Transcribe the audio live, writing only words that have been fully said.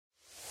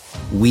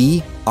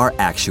We are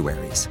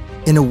actuaries.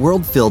 In a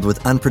world filled with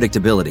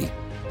unpredictability,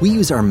 we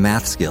use our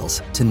math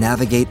skills to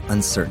navigate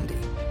uncertainty.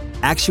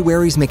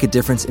 Actuaries make a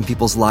difference in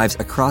people's lives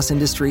across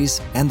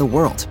industries and the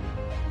world.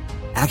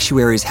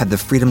 Actuaries have the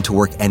freedom to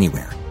work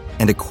anywhere,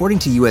 and according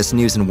to U.S.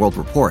 News & World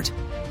Report,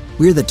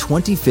 we're the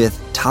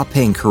 25th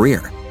top-paying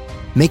career.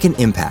 Make an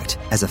impact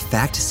as a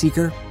fact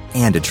seeker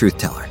and a truth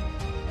teller.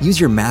 Use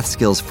your math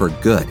skills for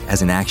good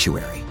as an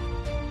actuary.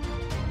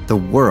 The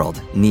world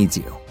needs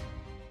you.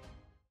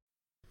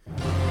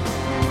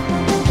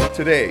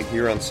 Today,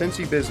 here on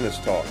Cincy Business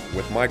Talk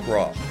with Mike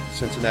Roth,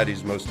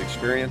 Cincinnati's most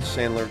experienced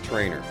Sandler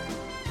trainer.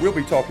 We'll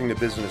be talking to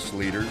business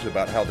leaders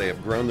about how they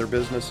have grown their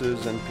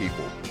businesses and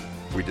people.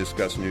 We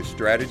discuss new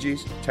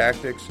strategies,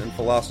 tactics, and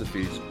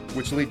philosophies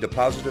which lead to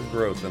positive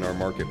growth in our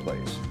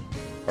marketplace.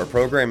 Our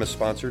program is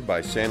sponsored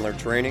by Sandler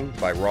Training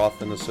by Roth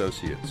 &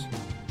 Associates.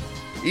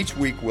 Each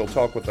week, we'll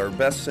talk with our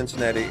best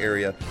Cincinnati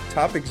area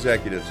top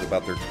executives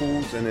about their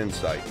tools and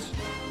insights.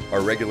 Our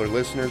regular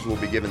listeners will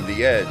be given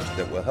the edge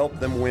that will help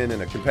them win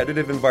in a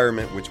competitive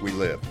environment which we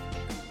live.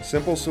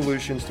 Simple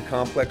solutions to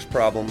complex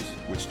problems,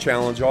 which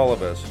challenge all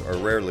of us, are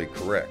rarely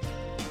correct.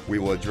 We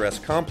will address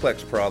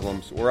complex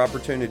problems or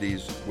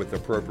opportunities with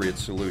appropriate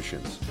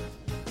solutions.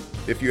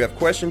 If you have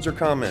questions or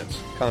comments,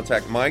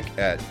 contact Mike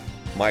at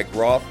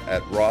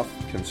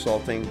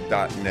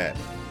mikeroth@rothconsulting.net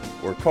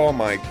or call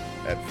Mike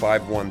at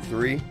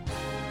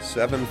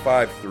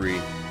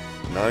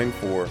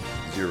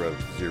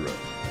 513-753-9400.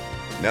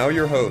 Now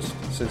your host,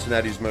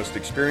 Cincinnati's most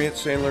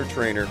experienced Sandler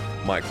trainer,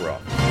 Mike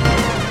Roth.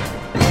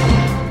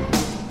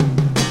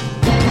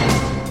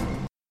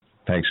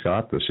 Thanks,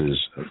 Scott. This is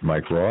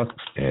Mike Roth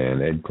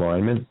and Ed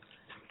Kleinman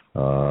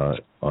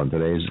on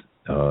today's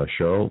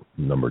show,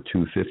 number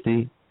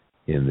 250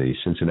 in the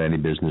Cincinnati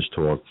Business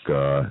Talk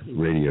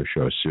radio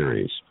show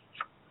series.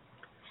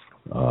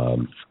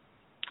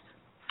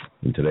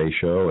 In today's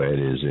show, Ed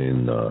is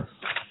in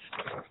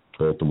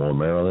Baltimore,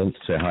 Maryland.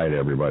 Say hi to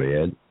everybody,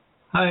 Ed.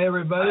 Hi,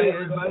 everybody.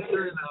 Everybody's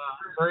in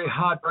very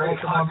hot Baltimore,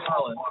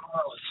 Maryland.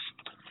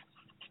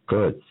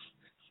 Good.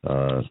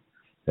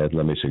 Ed,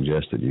 let me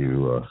suggest that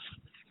you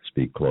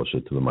speak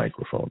closer to the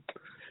microphone.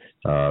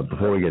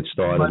 Before we get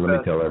started, let me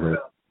tell everyone,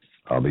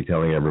 I'll be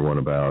telling everyone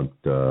about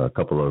a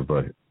couple of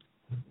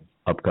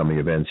upcoming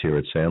events here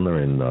at Sandler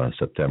in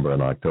September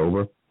and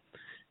October.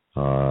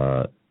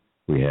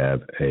 We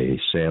have a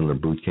Sandler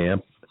Boot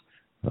Camp,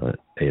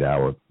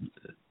 8-hour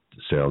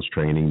sales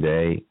training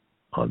day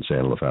on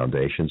Sandler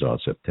Foundations on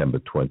September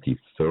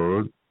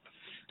 23rd.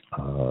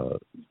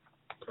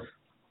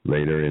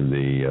 Later in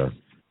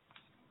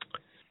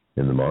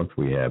the month,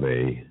 we have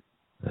a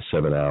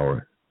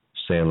 7-hour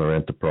Sandler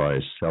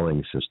Enterprise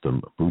Selling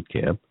System Boot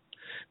Camp.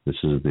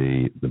 This is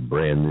the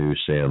brand new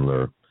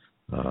Sandler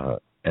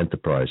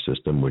Enterprise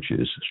System, which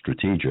is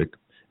strategic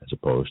as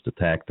opposed to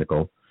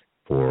tactical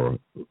for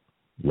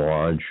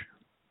large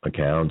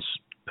accounts,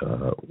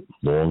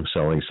 long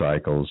selling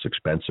cycles,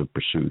 expensive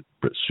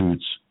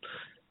pursuits,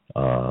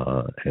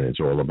 and it's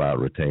all about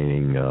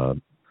retaining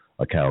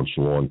accounts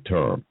long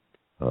term.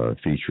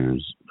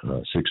 Features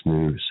 6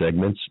 new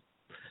segments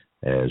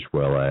as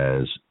well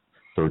as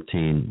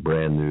 13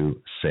 brand new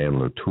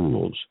Sandler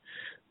tools.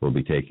 We'll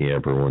be taking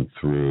everyone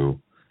through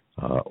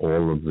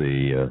all of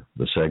the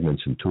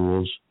segments and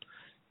tools,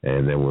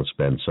 and then we'll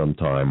spend some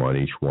time on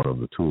each one of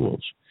the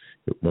tools.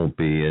 It won't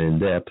be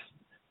in-depth,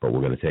 but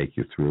we're going to take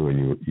you through,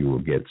 and you will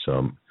get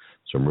some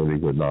really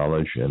good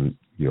knowledge, and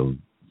you'll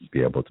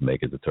be able to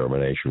make a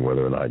determination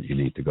whether or not you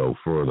need to go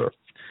further.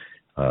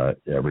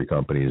 Every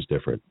company is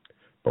different,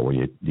 but when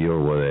you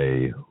deal with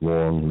a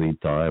long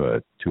lead time,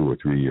 a 2 or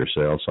 3 year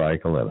sales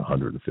cycle, and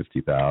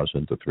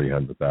 $150,000 to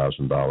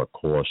 $300,000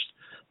 cost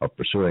of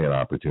pursuing an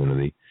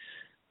opportunity,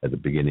 at the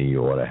beginning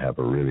you ought to have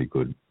a really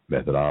good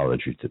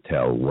methodology to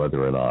tell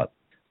whether or not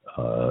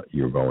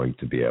you're going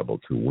to be able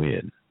to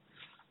win.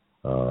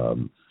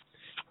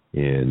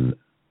 In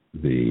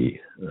the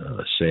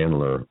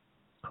Sandler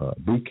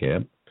Boot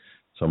Camp,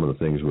 some of the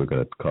things we're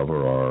going to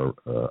cover are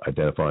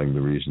identifying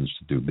the reasons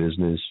to do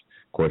business,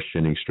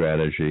 questioning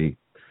strategy,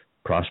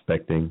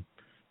 prospecting,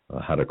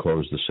 how to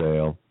close the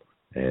sale,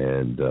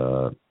 and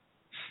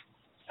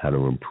how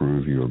to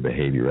improve your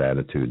behavior,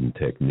 attitude, and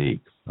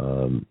technique.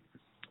 And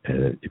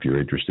if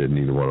you're interested in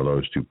either one of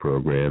those 2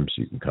 programs,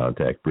 you can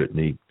contact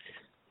Brittany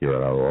here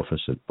at our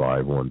office at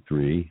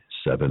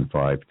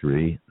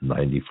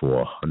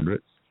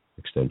 513-753-9400,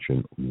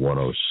 extension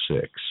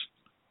 106.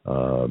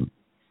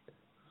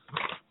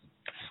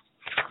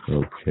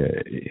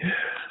 Okay.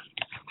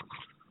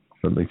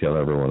 Let me tell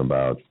everyone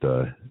about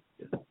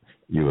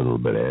you a little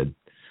bit, Ed.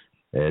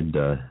 Ed,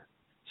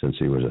 since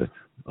he was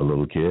a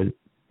little kid,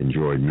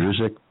 enjoyed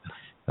music,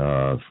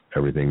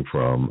 everything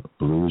from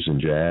blues and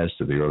jazz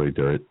to the early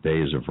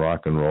days of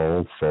rock and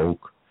roll,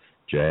 folk,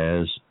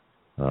 jazz,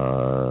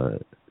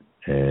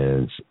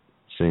 and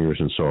singers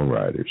and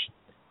songwriters.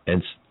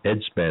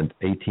 Ed spent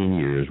 18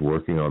 years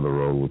working on the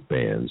road with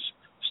bands,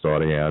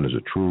 starting out as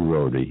a true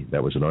roadie.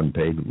 That was an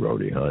unpaid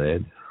roadie, huh,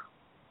 Ed?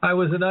 I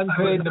was an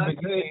unpaid in the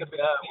beginning.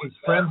 With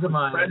friends of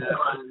mine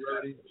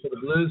for the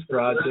Blues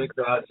Project.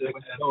 When you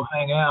go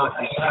hang out,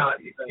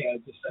 you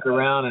just sit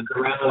around and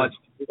watch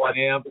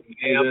amp, and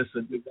do this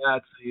and do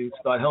that. So you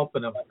start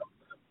helping them.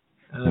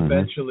 And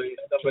eventually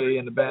somebody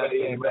in the band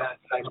came out,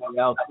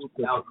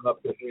 came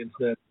up to me and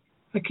said,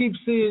 I keep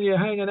seeing you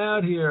hanging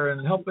out here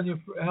and helping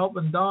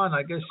Don,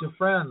 I guess your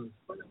friends.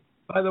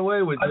 By the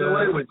way, would you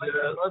work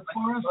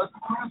for us?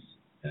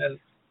 And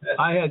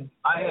I had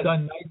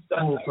done night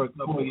school for a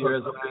couple of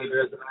years, and I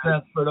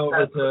transferred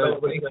over to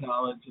day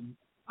college, and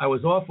I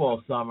was off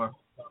all summer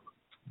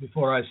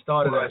before I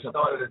started. I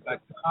started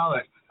back to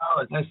college.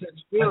 And I said,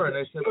 sure. And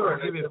they said, we'll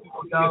give you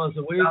 $50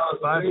 a week,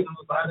 $5 a day for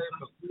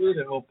food,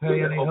 and we'll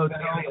pay any hotels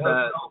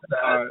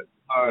that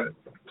are.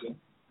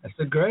 I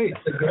said, great.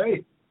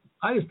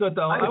 I just thought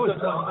I was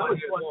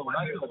 21 old. I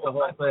thought the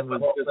whole thing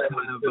was just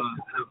kind of,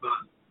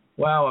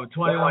 wow, I'm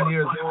 21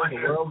 years old. The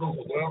world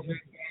is changing.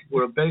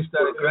 We're based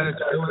out of Greenwich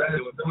Village.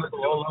 There were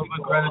people all over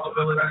Greenwich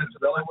Village,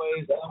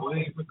 runaways,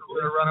 police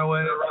were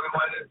runaway,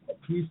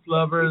 peace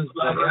lovers,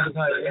 the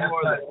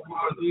anti-war,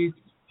 the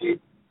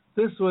beach.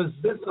 This was,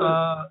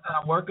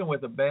 I'm working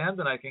with a band,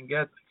 and I can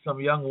get some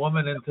young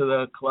woman into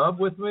the club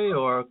with me,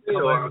 or come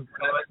on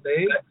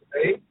backstage.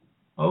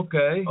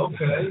 Okay.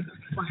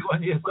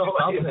 21 years old,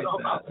 I'll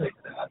take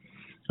that.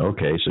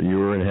 Okay, so you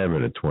were in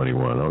heaven at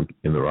 21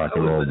 in the rock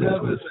and roll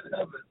business.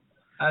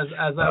 As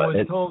I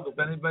was told, if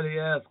anybody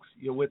asks,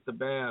 you're with the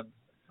band.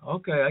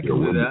 Okay, I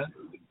can do that.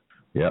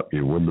 Yep,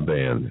 you're with the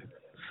band.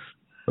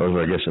 Those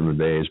were, I guess, in the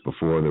days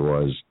before there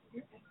was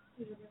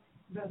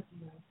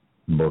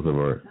both of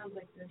our.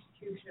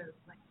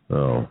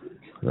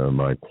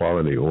 My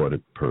quality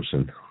audit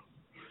person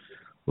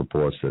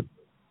reports that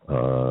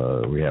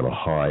we have a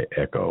high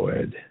echo,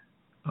 Ed.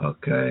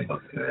 Okay.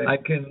 I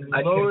can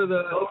lower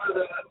the.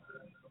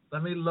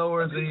 Let me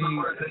lower the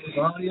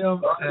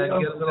volume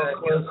and get a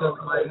little closer to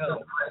my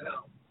help.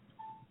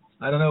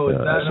 I don't know if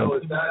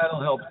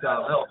that'll help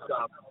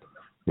stop.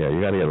 Yeah,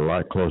 you got to get a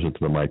lot closer to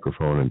the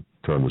microphone and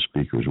turn the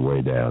speakers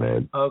way down,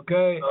 Ed.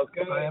 Okay. I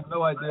have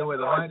no idea where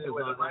the mic is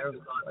on there.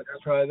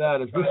 Let's try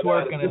that. Is this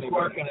working? Is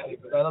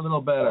that a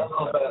little better?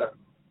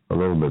 A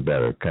little bit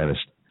better. Kind of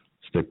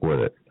stick with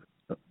it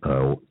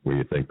where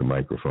you think the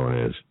microphone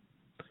is.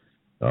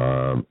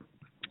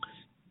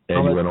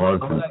 And you went on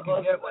from. I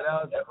can get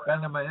without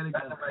banging my head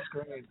against the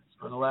screen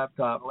on the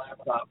laptop.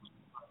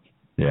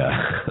 Yeah.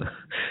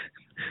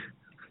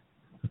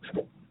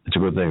 It's a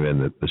good thing then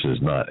that this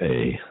is not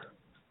a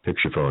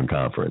picture phone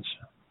conference.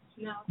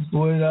 No.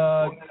 Would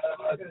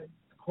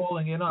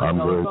calling in on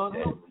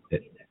telephone?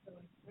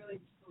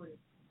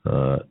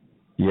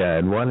 Yeah,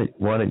 and why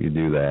don't you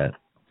do that?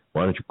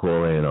 Why don't you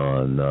call in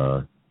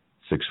on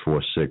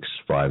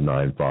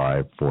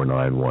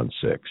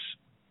 646-595-4916?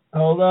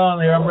 Hold on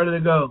there, I'm ready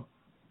to go.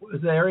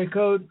 Is the area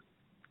code?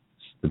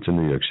 It's a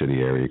New York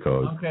City area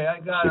code. Okay, I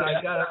got it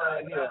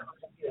right here.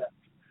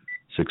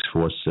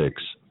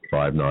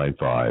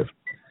 646-595-4916.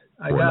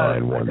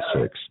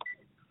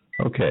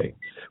 Okay.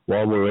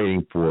 While we're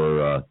waiting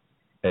for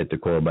Ed to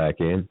call back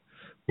in,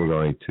 we're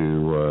going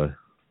to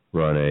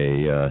run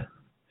a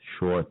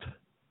short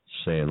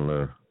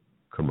Sandler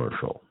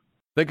commercial.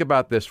 Think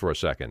about this for a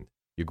second.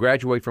 You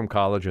graduate from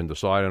college and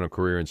decide on a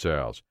career in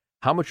sales.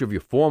 How much of your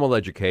formal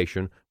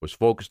education was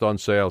focused on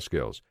sales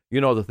skills?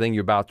 You know, the thing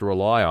you're about to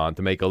rely on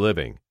to make a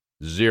living.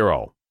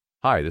 Zero.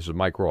 Hi, this is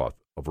Mike Roth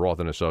of Roth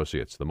 &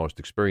 Associates, the most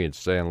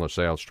experienced Sandler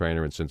sales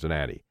trainer in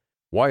Cincinnati.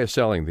 Why is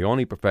selling the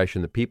only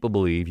profession that people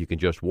believe you can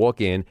just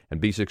walk in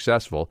and be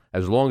successful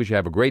as long as you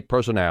have a great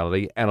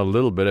personality and a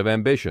little bit of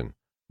ambition?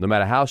 No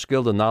matter how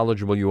skilled and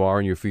knowledgeable you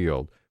are in your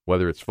field,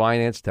 whether it's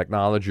finance,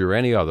 technology, or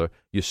any other,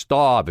 you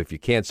starve if you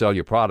can't sell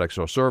your products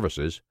or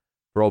services.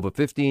 For over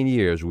 15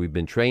 years, we've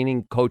been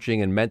training,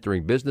 coaching, and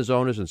mentoring business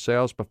owners and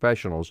sales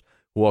professionals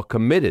who are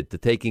committed to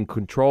taking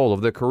control of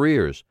their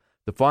careers.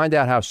 To find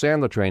out how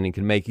Sandler training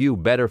can make you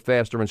better,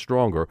 faster, and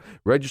stronger,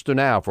 register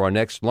now for our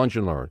next Lunch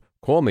and Learn.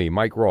 Call me,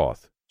 Mike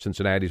Roth,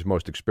 Cincinnati's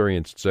most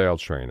experienced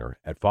sales trainer,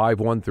 at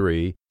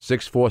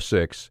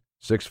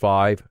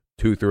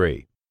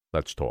 513-646-6523.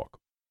 Let's talk.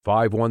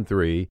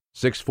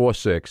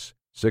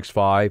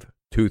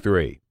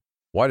 513-646-6523.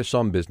 Why do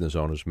some business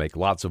owners make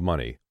lots of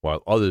money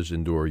while others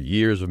endure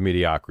years of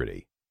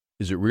mediocrity?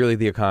 Is it really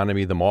the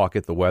economy, the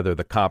market, the weather,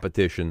 the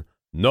competition?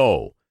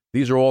 No.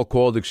 These are all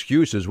called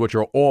excuses, which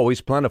are always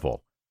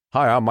plentiful.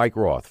 Hi, I'm Mike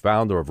Roth,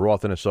 founder of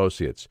Roth &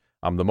 Associates.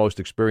 I'm the most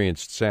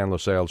experienced Sandler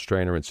sales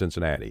trainer in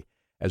Cincinnati.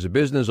 As a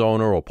business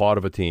owner or part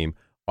of a team,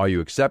 are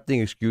you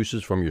accepting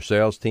excuses from your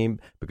sales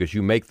team because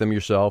you make them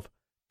yourself?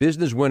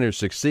 Business winners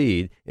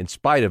succeed in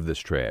spite of this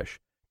trash.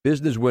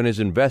 Business winners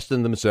invest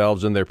in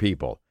themselves and their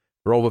people.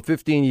 For over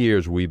 15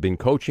 years, we've been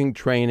coaching,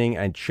 training,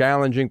 and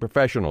challenging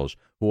professionals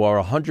who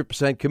are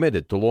 100%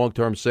 committed to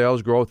long-term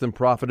sales growth and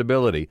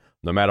profitability,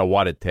 no matter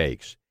what it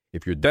takes.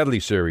 If you're deadly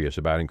serious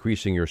about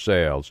increasing your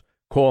sales,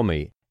 call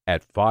me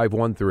at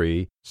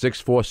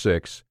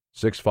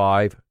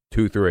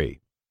 513-646-6523.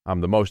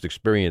 I'm the most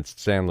experienced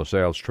Sandler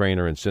sales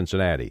trainer in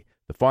Cincinnati.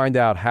 To find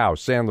out how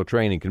Sandler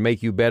training can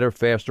make you better,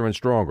 faster, and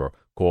stronger,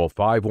 Call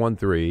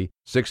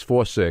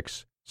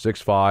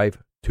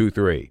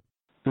 513-646-6523.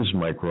 This is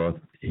Mike Roth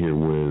here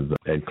with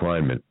Ed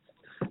Kleinman.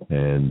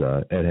 And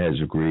Ed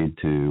has agreed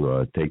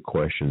to take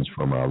questions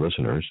from our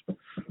listeners.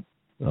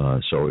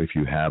 So if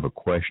you have a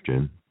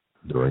question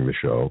during the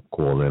show,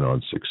 call in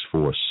on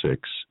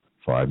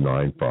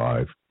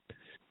 646-595-4916,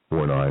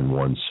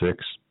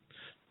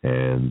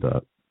 and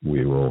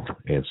we will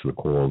answer the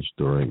calls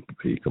during the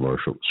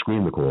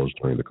screen the calls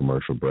during the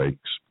commercial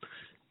breaks,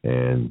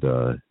 and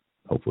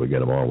hopefully get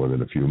them on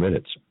within a few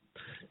minutes.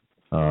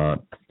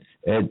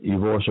 Ed,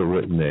 you've also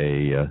written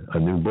a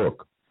new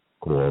book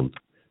called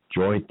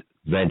Joint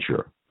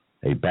Venture,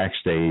 a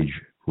Backstage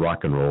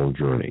Rock and Roll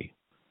Journey.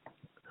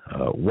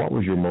 What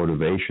was your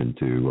motivation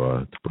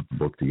to put the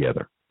book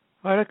together?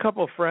 I had a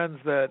couple of friends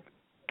that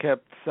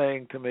kept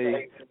saying to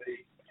me,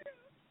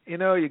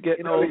 you're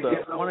getting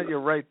older. Why don't you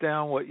write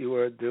down what you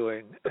were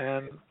doing?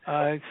 And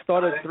I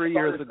started 3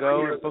 years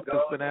ago, and the book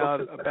has been out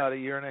about a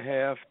year and a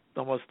half,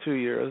 almost 2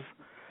 years.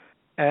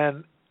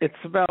 And it's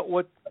about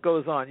what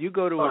goes on. You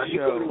go to a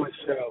show,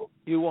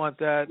 you want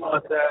that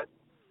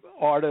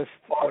artist,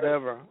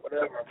 whatever,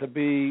 to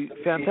be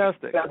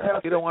fantastic.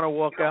 You don't want to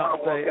walk out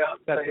and say,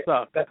 that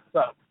sucked.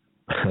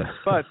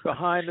 But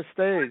behind the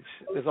stage,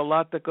 there's a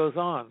lot that goes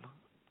on.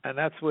 And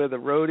that's where the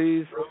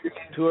roadies,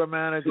 tour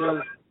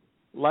managers,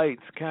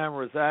 lights,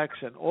 cameras,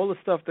 action, all the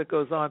stuff that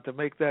goes on to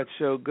make that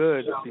show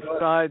good,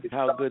 besides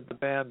how good the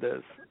band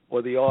is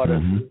or the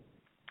artist. Mm-hmm.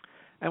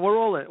 And we're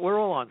all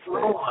on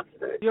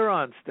stage. You're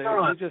on stage.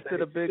 We just did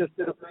a big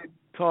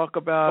talk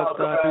about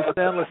new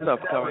Sandler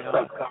stuff coming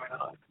on.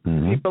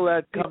 Mm-hmm. People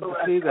that come to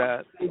see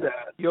that,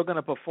 you're going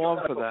to perform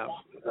for them.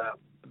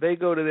 They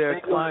go to their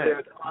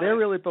client. They're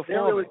really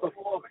performing.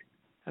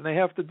 And they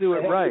have to do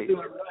it right.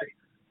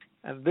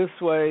 And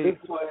this way,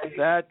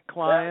 that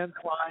client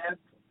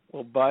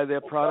will buy their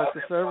products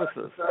or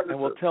services and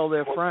will tell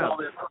their friends,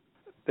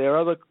 their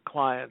other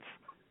clients,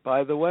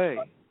 by the way,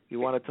 you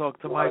want to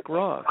talk to Mike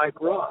Roth.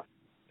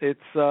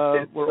 It's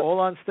we're all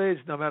on stage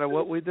no matter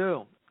what we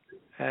do.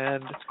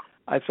 And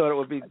I thought it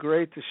would be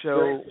great to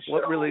show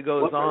what really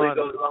goes on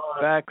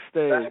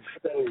backstage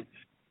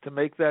to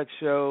make that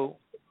show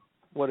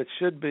what it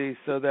should be,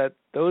 so that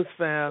those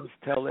fans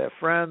tell their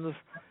friends,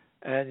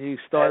 and you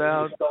start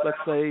out,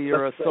 let's say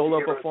you're a solo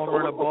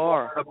performer in a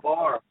bar.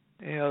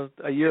 A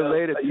year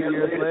later, 2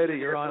 years later,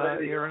 you're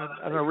in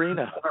an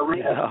arena,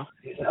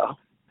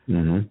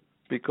 Mm-hmm.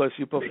 Because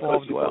you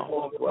performed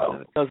well.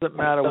 And it doesn't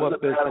matter what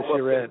business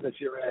you're in.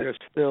 You're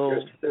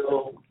still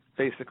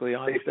basically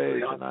on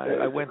stage, and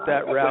I went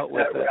that route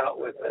with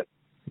it.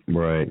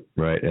 Right.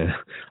 And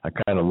I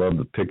kind of love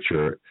the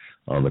picture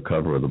on the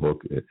cover of the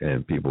book,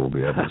 and people will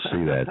be able to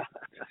see that.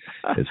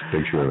 It's a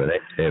picture of a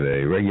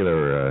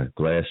regular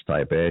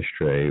glass-type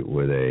ashtray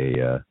with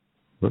a,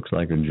 looks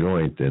like a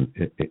joint in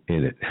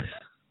it.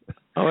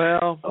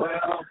 Well,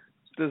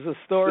 there's a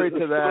story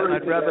to that, and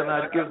I'd rather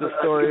not give the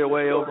story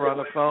away over on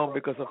the phone,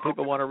 because if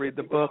people want to read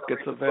the book,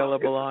 it's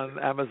available on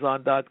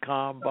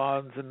Amazon.com,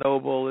 Barnes &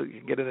 Noble. You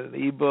can get it in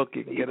an ebook.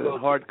 You can get it in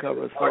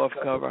hardcover,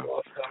 softcover.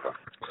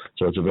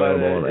 So it's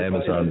available on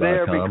Amazon.com?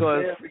 There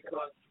because,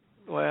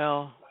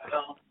 well,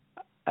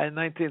 in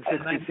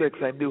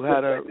 1966, I knew how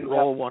to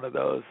roll one of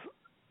those.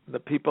 The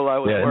people I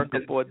was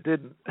working for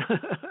didn't.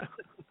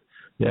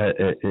 Yeah,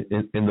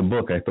 in the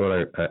book, I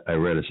thought I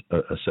read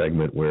a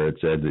segment where it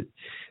said that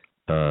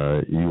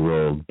you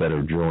rolled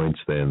better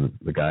joints than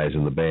the guys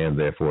in the band,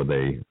 therefore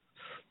they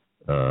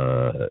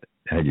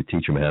had you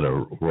teach them how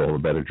to roll a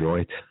better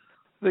joint.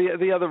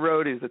 The other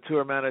roadies, the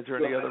tour manager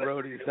and the other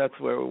roadies, that's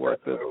where we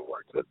worked it.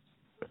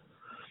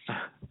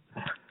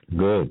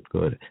 Good.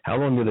 How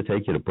long did it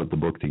take you to put the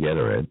book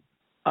together, Ed?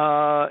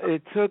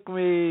 It took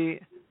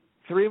me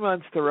 3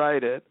 months to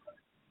write it.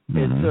 Mm-hmm.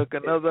 It took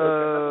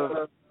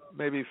another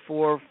maybe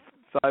 4 or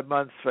 5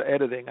 months for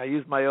editing. I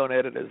used my own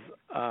editors.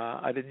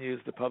 I didn't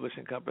use the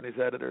publishing company's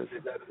editors.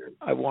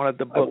 I wanted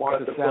the book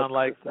to sound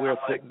like we're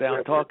sitting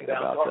down talking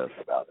about this.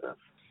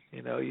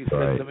 You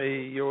said to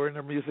me, you're in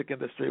the music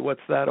industry.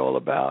 What's that all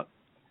about?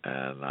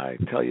 And I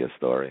tell you a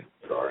story.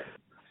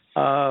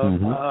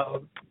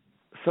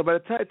 So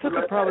but it took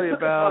probably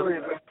about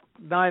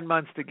 9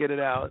 months to get it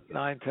out,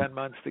 9-10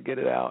 months to get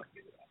it out.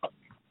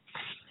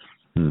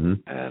 Mm-hmm.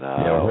 And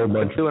I've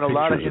been doing a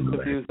lot of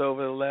interviews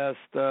over the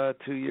last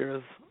 2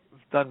 years.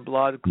 I've done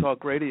Blog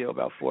Talk Radio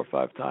about 4 or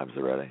 5 times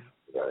already.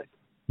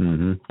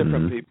 Mm-hmm.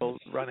 Different people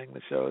running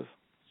the shows.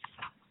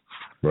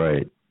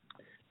 Right.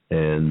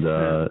 And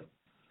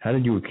how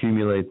did you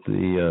accumulate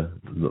the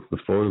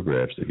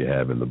photographs that you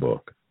have in the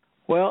book?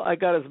 Well, I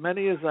got as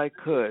many as I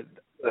could.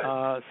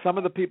 Some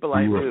of the people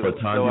I knew. You were a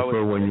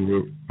photographer when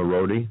you were a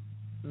roadie?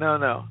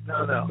 No.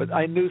 But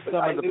I knew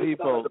some of the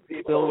people.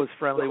 Bill was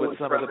friendly with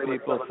some of the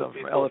people. Some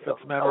from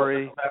Elephant's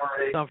Memory,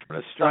 some from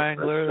the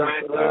Stranglers.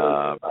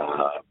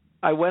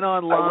 I went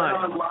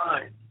online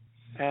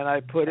and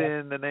I put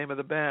in the name of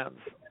the bands,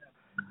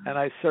 and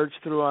I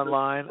searched through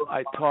online.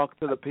 I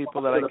talked to the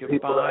people that I could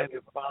find.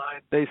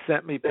 They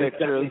sent me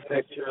pictures,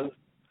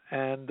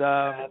 and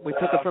we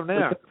took it from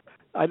there.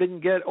 I didn't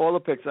get all the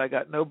pictures. I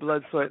got no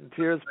Blood, Sweat, and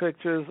Tears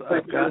pictures.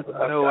 I've got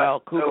no Al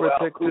Cooper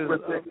pictures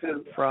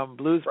from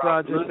Blues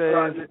Project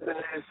days.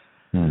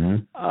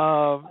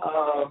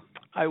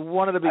 I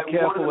wanted to be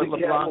careful with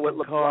LeBlanc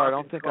and Carr. I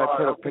don't think I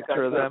put a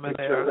picture of them in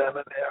there. That's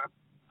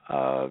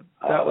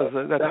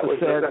the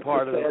sad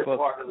part of the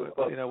book,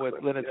 with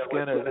Lynyrd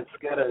Skynyrd.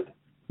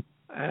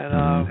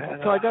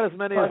 And so I got as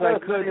many as I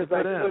could to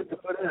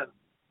put in.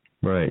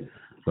 Right.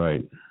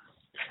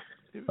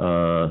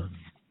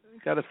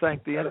 Got to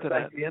thank the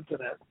internet.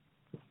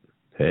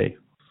 Hey,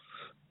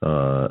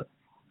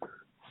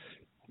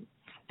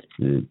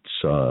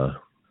 it's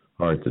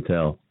hard to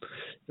tell.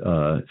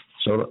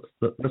 So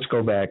let's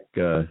go back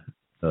to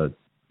the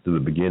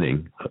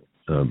beginning.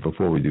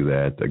 Before we do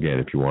that, again,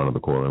 if you wanted to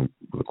call in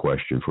with a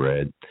question for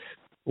Ed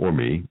or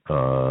me,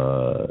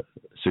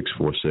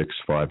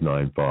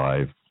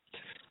 646-595-4916.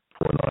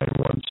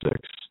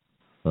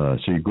 So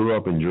you grew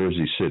up in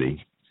Jersey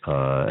City,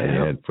 and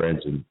you had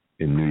friends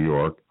in New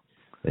York,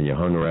 and you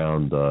hung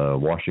around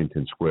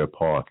Washington Square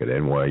Park at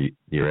near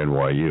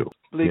NYU.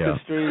 Bleecker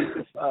Street,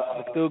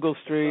 McDougal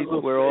Street,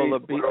 where all the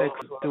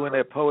beatniks doing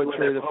their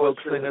poetry, the folk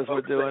singers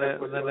were doing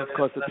it, and then of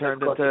course it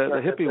turned into the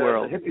hippie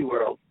world.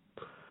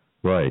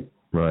 Right.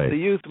 The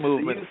youth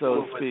movement,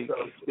 so to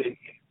speak.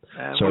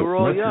 And so we were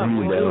all young.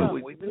 We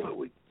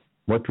knew it.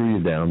 What drew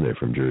you down there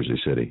from Jersey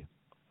City?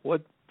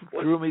 What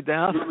drew me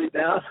down?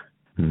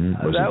 Mm-hmm.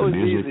 That was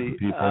easy.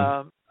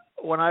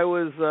 When I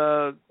was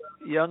a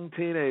young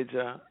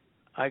teenager,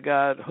 I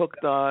got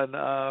hooked on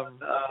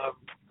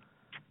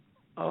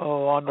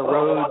On the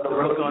Road, The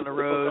Hook on the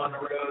Road.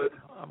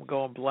 I'm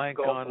going blank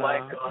on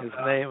his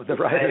name, the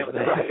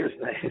writer's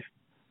name.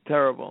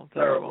 Terrible.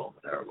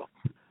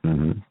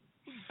 Mm-hmm.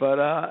 But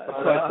so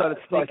I started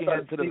sneaking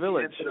into the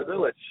village,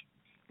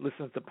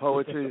 listening to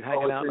poetry,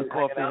 hanging out in the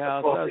coffee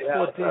house. I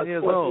was 14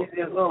 years old.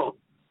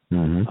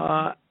 Mm-hmm.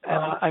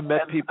 And I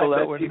met people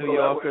that were New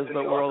Yorkers,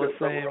 but were all the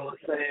same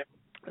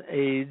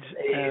age.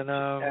 And,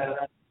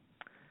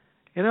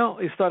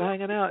 you start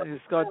hanging out, and you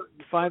start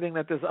finding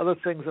that there's other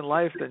things in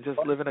life than just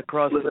living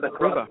across the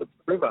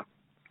river.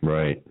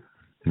 Right.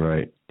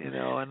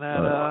 And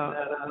that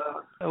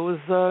it was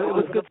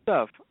good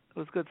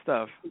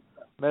stuff.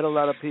 Met a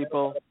lot of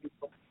people,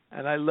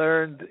 and I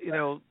learned,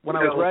 when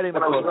I was writing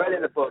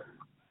the book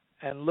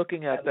and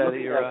looking at that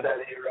era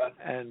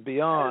and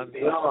beyond,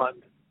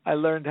 I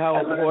learned how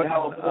important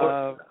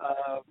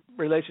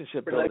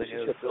relationship building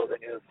is.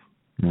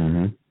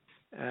 Mm-hmm.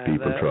 And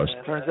people trust.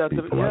 Turns out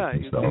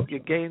you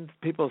gain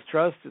people's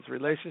trust. It's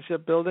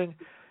relationship building.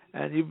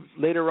 And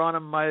later on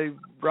in my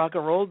rock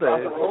and roll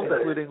days,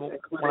 including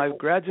when I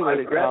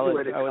graduated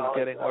college, I was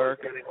getting work.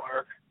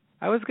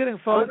 I was getting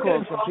phone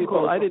calls from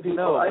people I didn't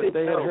know, but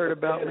they had heard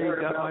about me,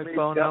 got my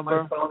phone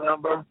number,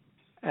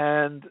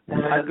 and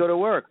I'd go to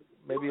work.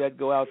 Maybe I'd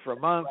go out for a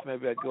month,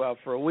 maybe I'd go out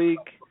for a week,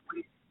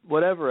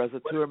 whatever, as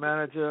a tour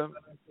manager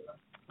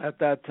at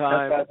that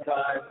time.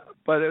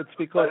 But it's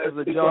because of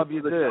the job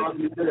you did.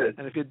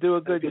 And if you do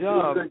a good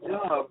job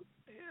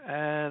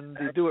and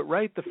you do it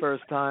right the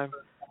first time,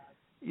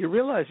 you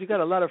realize you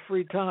got a lot of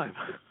free time.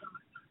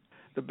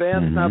 The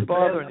band's not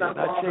bothering you. You're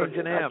not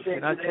changing amps. You're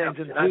not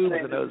changing tubes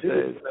in those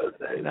days.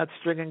 You're not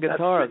stringing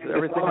guitars.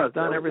 Everything is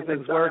done.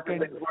 Everything's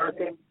working.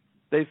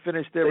 They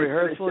finished their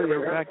rehearsal.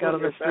 You're back out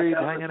on the street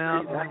hanging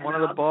out in one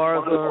of the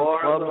bars or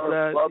clubs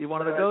that you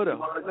wanted to go to.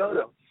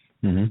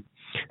 Mm-hmm.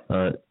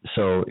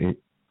 So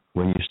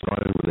when you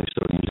started, were they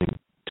still using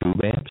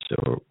tube amps,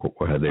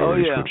 or had they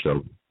already switched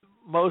over?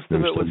 Most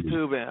of it was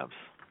tube amps.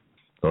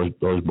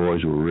 Those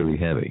boys were really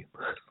heavy.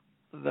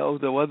 No,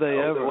 were they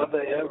ever?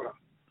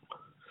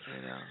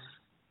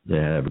 They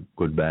had a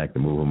good back to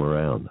move them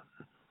around.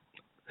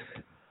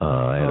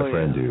 I had a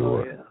friend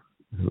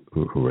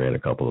who ran a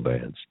couple of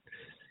bands.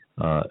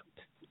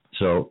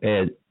 So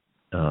Ed,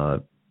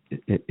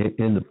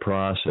 in the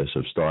process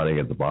of starting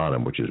at the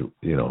bottom, which is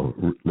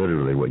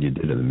literally what you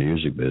did in the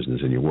music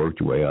business, and you worked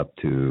your way up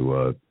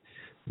to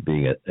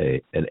being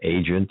an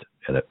agent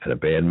and a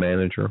band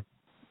manager.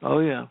 Oh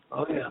yeah.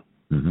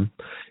 Mm-hmm.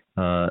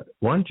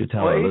 Why don't you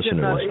tell our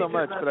listeners? Not so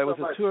much, but I was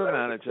a tour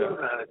manager.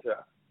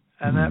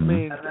 And that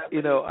means,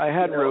 I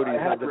had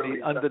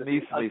roadies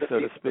underneath me, so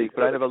to speak,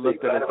 but I never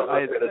looked at it.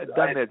 I had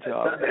done their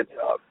job.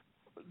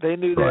 They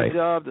knew their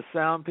job. The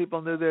sound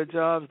people knew their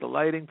jobs. The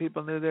lighting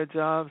people knew their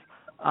jobs.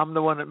 I'm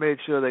the one that made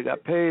sure they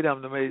got paid.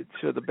 I'm the made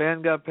sure the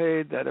band got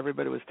paid, that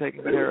everybody was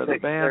taking care of the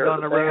band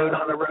on the road,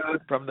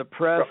 from the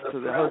press to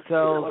the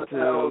hotels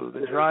to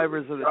the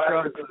drivers of the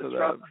trucks to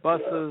the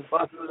buses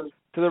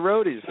to the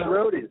roadies.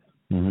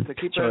 Mm-hmm. To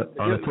keep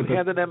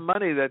handing them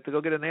money to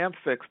go get an amp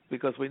fixed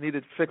because we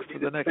needed fixed for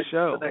the next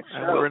show, and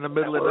we're in the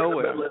middle of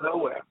nowhere.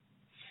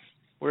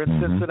 We're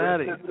in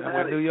Cincinnati, and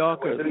we're New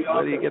Yorkers.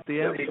 Where do you get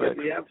the amp fixed?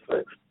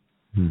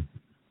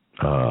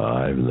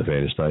 I haven't the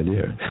faintest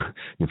idea.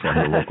 You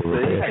find a local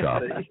repair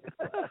shop.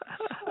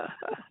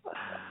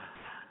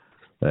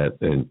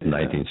 In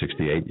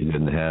 1968, you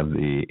didn't have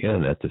the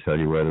internet to tell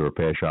you where the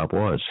repair shop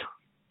was.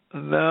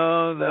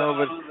 No,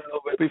 but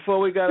before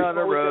we got on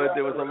the road,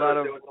 there was a lot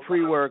of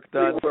pre-work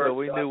done, so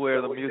we knew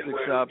where the music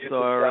shops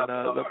are, and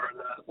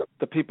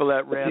the people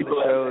that ran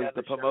the shows,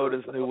 the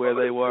promoters knew where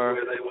they were.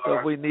 So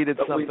if we needed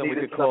something, we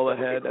could call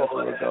ahead as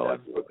we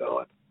were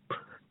going.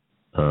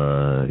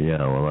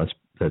 Yeah, well,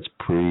 that's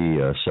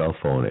pre-cell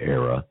phone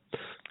era.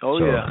 Oh,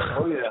 so, yeah.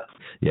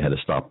 You had to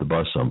stop the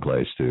bus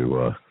someplace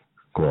to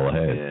call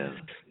ahead. Yeah.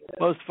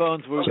 Most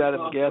phones we got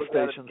in gas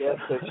stations.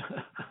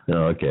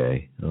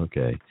 Okay.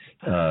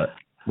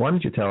 Why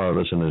don't you tell our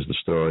listeners the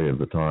story of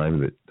the time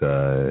that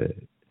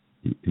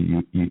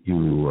you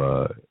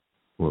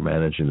were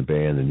managing the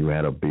band and you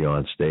had to be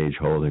on stage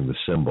holding the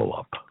cymbal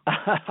up?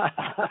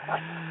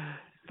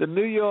 The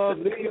New York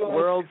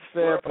World's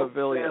Fair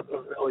Pavilion.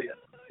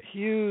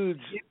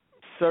 Huge,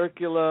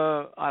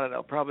 circular, I don't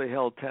know, probably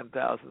held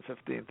 10,000,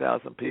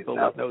 15,000 people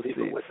with no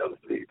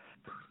seats.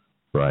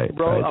 Right.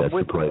 That's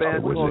the place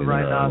that was in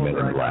Men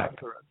in Black.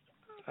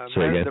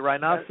 The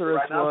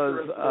Rhinoceros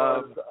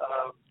was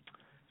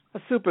a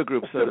super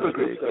group, so to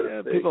speak.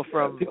 People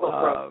from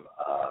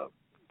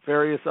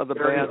various other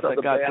bands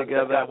that got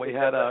together, and we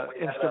had an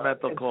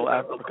instrumental called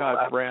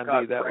Apricot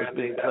Brandy that was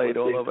being played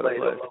all over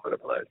the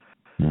place.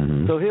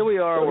 Mm-hmm. So here we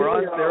are.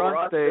 They're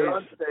on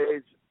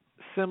stage.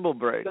 Cymbal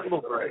break.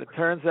 It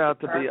turns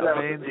out to be a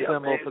main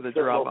cymbal for the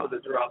drummer,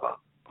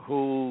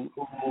 who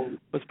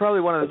was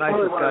probably one of the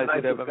nicest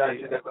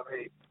guys you'd ever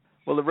meet.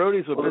 Well, the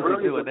roadies were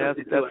busy doing that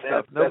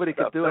stuff. Nobody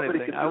could do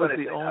anything. I was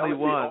the only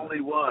one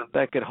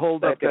that could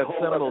hold up that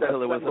cymbal till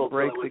there was a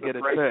break to get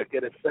it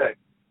fixed.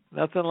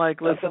 Nothing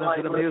like listening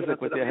to the music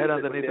with your head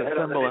underneath the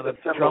cymbal and the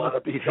drums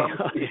beating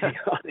on you.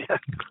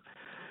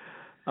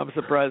 I'm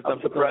surprised I'm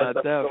still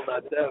not deaf.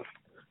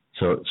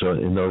 So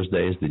in those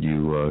days, did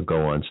you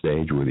go on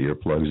stage with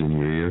earplugs in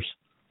your ears?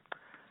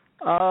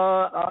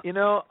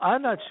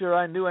 I'm not sure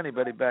I knew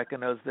anybody back in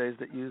those days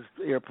that used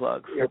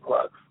earplugs.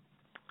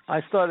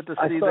 I started to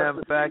see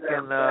them back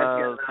in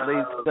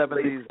late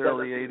 70s,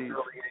 early 80s.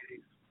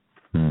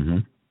 Mm-hmm.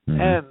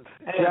 And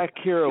Jack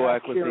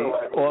Kerouac was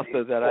the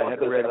author that I had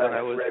read when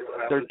I was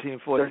 13,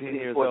 14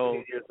 years old.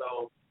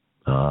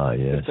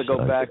 Yes. Just to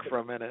go back for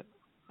a minute.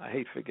 I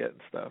hate forgetting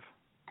stuff.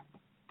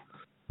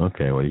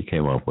 Okay, well, you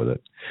came up with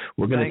it.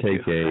 We're going to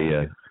take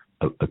a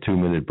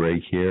 2-minute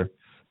break here.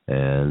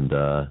 And,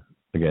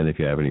 again, if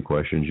you have any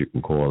questions, you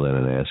can call in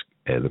and ask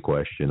the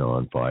question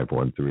on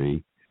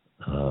 513.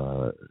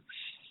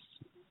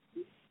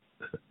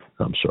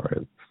 I'm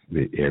sorry,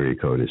 the area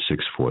code is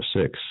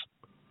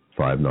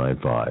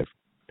 646-595-4916.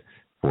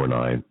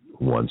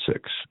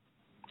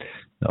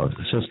 Now,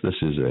 since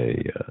this is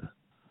a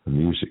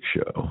music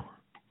show,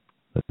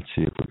 let's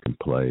see if we can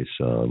play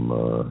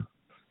some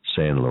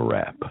Sandler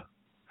rap.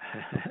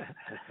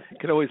 You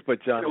can always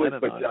put John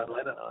Lennon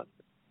on.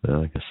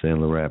 I guess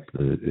Sandler rap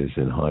is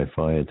in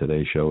hi-fi, and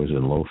today's show is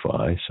in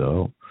lo-fi,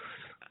 so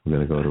we're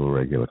going to go to a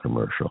regular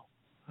commercial.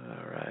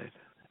 All right.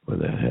 When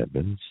that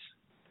happens,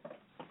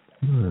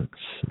 let's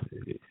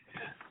see.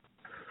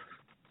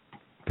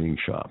 Being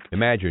shopped.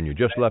 Imagine you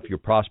just left your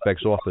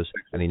prospect's office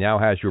and he now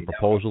has your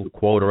proposal,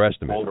 quote, or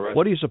estimate.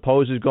 What do you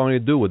suppose he's going to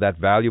do with that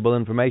valuable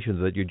information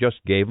that you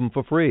just gave him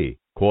for free?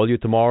 Call you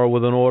tomorrow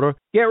with an order?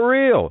 Get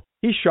real!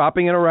 He's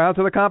shopping it around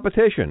to the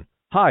competition.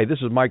 Hi,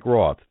 this is Mike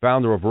Roth,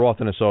 founder of Roth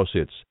 &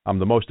 Associates. I'm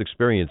the most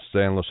experienced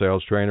Sandler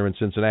sales trainer in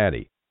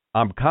Cincinnati.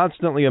 I'm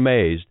constantly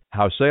amazed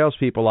how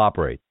salespeople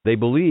operate. They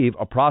believe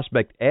a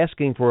prospect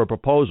asking for a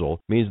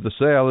proposal means the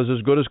sale is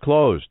as good as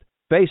closed.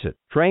 Face it,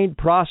 trained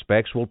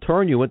prospects will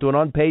turn you into an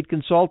unpaid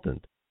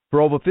consultant.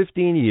 For over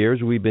 15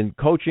 years, we've been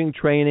coaching,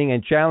 training,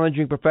 and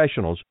challenging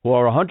professionals who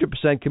are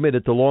 100%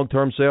 committed to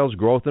long-term sales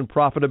growth and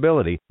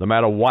profitability, no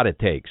matter what it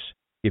takes.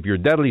 If you're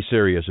deadly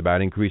serious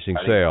about increasing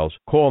sales,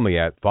 call me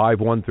at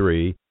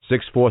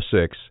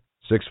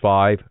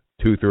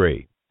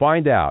 513-646-6523.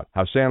 Find out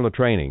how Sandler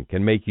Training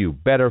can make you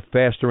better,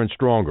 faster, and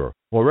stronger.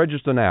 Or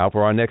register now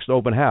for our next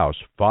open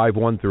house,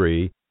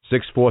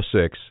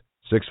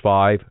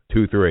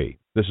 513-646-6523.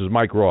 This is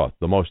Mike Roth,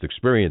 the most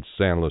experienced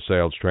Sandler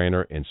sales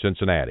trainer in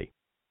Cincinnati.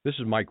 This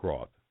is Mike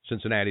Roth,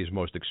 Cincinnati's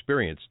most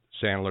experienced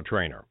Sandler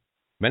trainer.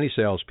 Many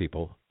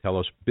salespeople tell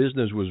us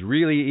business was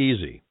really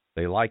easy.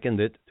 They likened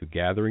it to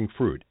gathering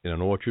fruit in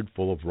an orchard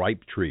full of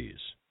ripe trees.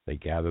 They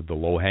gathered the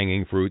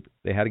low-hanging fruit.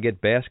 They had to get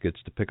baskets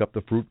to pick up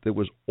the fruit that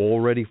was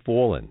already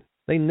fallen.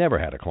 They never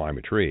had to climb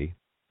a tree.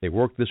 They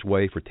worked this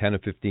way for 10 or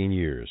 15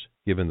 years.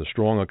 Given the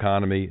strong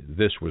economy,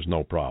 this was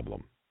no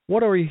problem.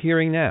 What are you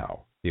hearing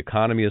now? The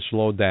economy has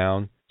slowed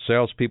down.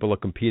 Salespeople are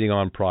competing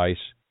on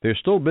price. There's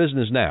still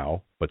business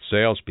now, but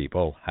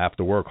salespeople have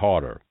to work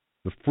harder.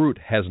 The fruit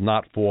has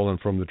not fallen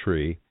from the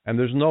tree, and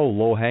there's no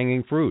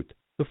low-hanging fruit.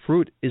 The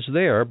fruit is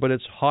there, but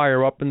it's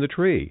higher up in the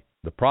tree.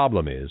 The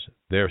problem is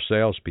their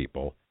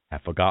salespeople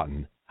have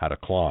forgotten how to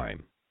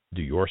climb.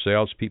 Do your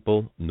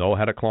salespeople know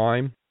how to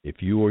climb?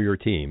 If you or your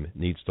team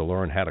needs to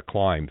learn how to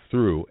climb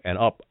through and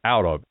up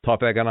out of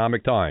tough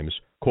economic times,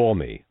 call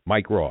me,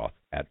 Mike Roth,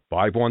 at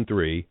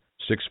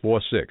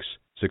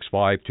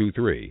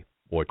 513-646-6523,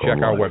 or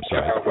check our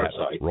website at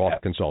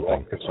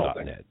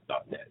rothconsulting.net.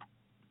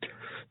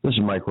 This is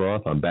Mike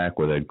Roth. I'm back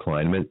with Ed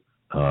Kleinman.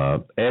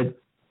 Ed,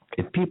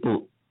 if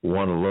people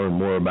want to learn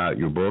more about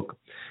your book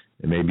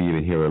and maybe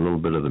even hear a little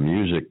bit of the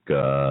music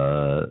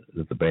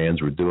that the bands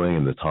were doing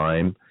and the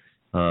time,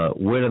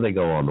 where do they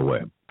go on the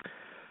web?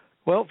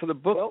 Well, for the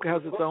book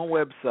has its own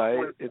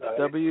website. It's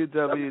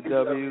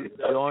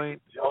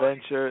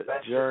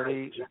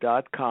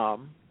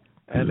www.jointventurejourney.com.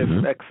 And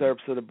there's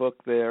excerpts of the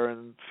book there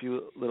and a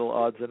few little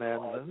odds and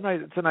ends.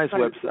 It's a nice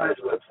website.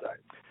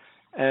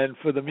 And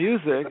for the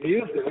music,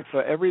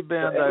 for every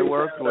band I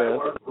worked with,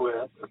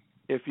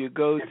 if you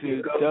go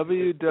to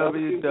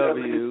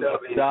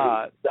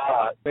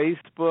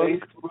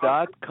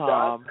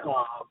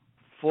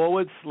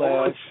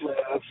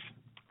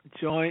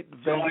www.facebook.com/joint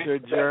venture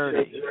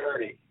journey,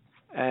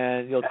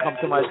 and you'll come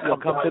to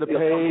the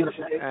page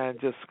and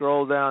just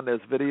scroll down.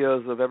 There's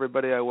videos of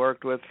everybody I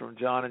worked with, from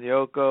John and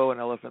Yoko and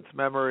Elephant's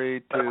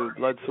Memory to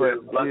Blood, Sweat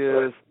and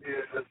Tears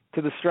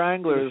to the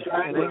Stranglers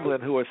in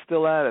England, who are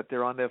still at it.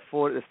 They're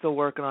still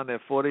working on their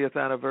 40th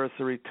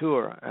anniversary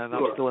tour, and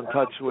I'm still in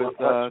touch with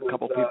a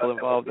couple people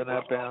involved in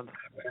that band.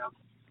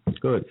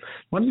 Good.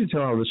 Why don't you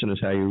tell our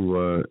listeners how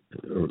you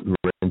ran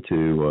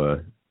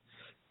into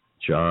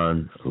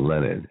John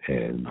Lennon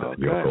and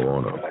Yoko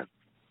Ono?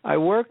 I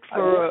worked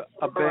for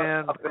a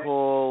band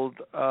called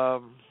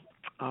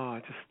I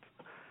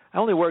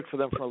only worked for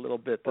them for a little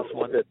bit, this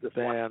one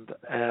band,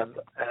 and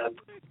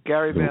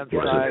Gary Van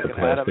Dyke and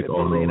Adam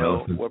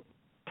Ippolino were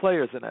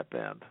players in that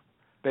band,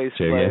 bass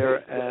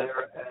player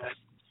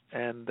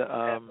and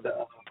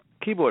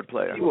keyboard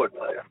player.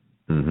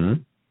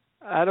 Mm-hmm.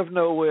 Out of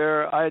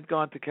nowhere, I had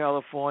gone to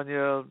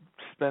California,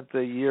 spent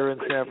a year in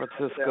San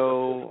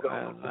Francisco,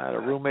 and I had a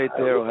roommate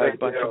there who had a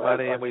bunch of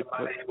money, and we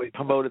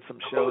promoted some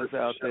shows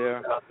out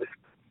there.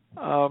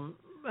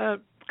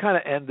 It kind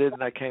of ended,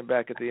 and I came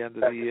back at the end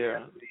of the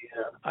year.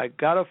 I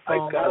got a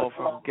phone call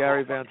from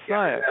Gary Van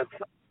Dyke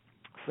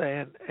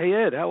saying, "Hey,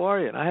 Ed, how are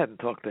you?" And I hadn't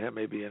talked to him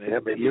maybe in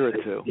a year or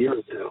two.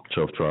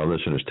 So for our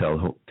listeners,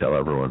 tell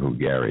everyone who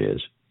Gary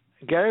is.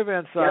 Gary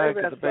Van Dyke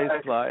is a bass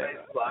player,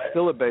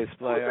 still a bass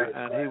player,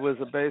 and he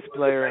was a bass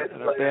player in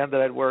a band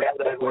that I'd worked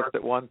with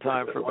at one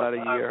time for about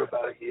a year.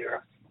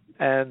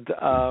 And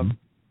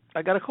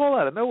I got a call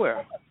out of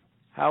nowhere.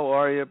 "How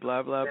are you?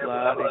 Blah, blah,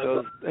 blah." And he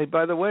goes, "Hey,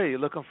 by the way, you're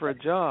looking for a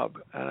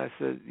job?" And I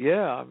said,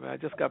 "Yeah, I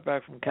just got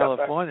back from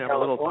California. I'm a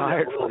little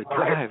tired from the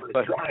drive,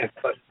 but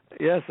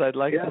yes, I'd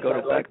like to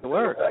go back to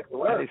work."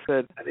 And he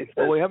said,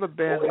 "Well, we have a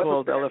band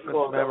called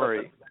Elephant's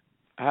Memory.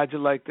 How'd you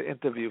like to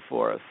interview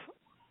for us?"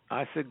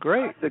 I said,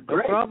 "Great, no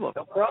problem."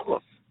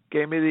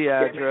 Gave me the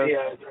address,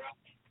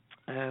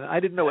 and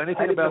I didn't know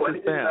anything about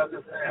this band.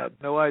 I had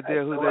no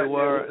idea who they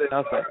were,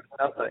 nothing.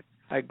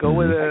 I go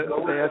with it.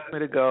 They asked me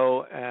to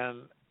go,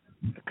 and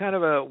kind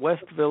of a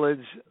West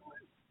Village,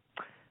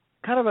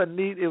 kind of a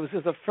neat. It was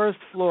just a first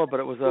floor, but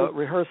it was a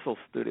rehearsal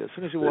studio. As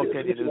soon as you walk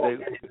in, you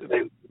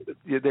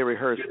knew they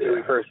rehearsed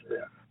there.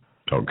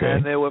 Okay.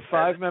 And there were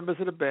 5 members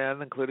of the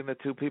band, including the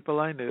 2 people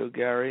I knew,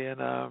 Gary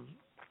and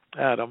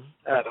Adam.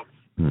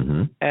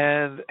 Mm-hmm.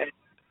 And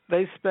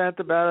they spent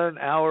about an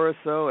hour or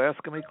so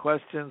asking me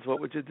questions. What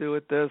would you do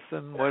with this?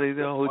 And what do you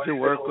do? Who'd you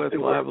work with?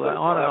 Blah, blah,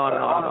 on and on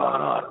and on and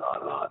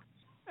on.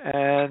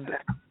 And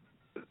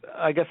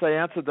I guess I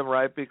answered them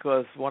right,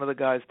 because one of the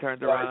guys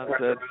turned around and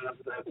said,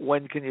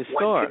 "When can you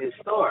start?"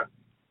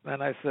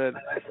 And I said,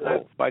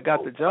 "Well, if I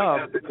got the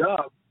job,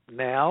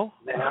 now,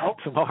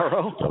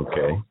 tomorrow."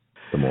 Okay,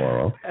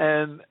 tomorrow.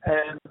 And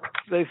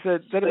they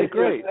said, "That'd be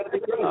great.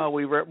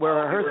 We're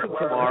rehearsing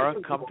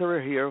tomorrow. Come to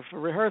here for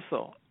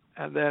rehearsal."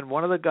 And then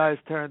one of the guys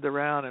turned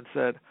around and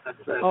said,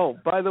 "Oh,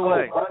 by the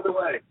way,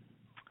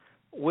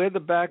 we're the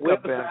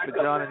backup band for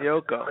John and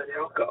Yoko."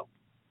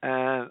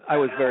 And I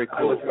was very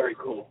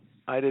cool.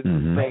 I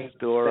didn't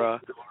faint or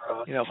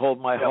hold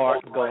my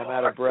heart and go, "I'm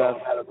out of breath."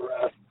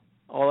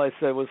 All I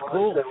said was,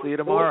 "Cool, see you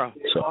tomorrow."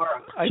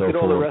 I did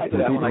all the rest of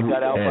that when I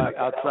got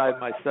outside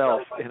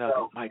myself.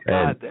 My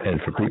God.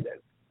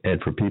 And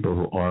for people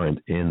who aren't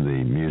in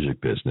the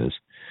music business,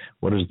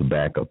 what does the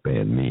backup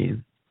band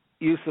mean?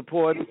 You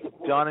support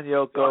John and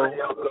Yoko.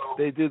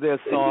 They do their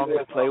songs,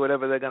 play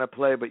whatever they're going to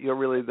play, but you're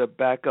really the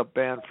backup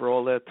band for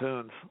all their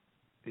tunes.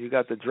 You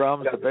got the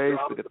drums, the bass,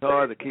 the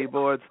guitar, the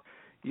keyboards.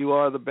 You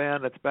are the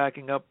band that's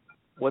backing up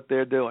what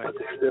they're doing.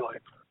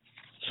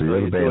 So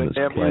you're the band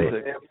that's playing.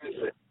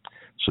 Music.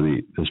 So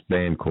this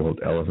band called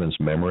Elephant's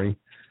Memory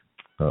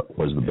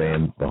was the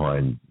band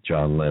behind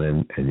John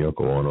Lennon and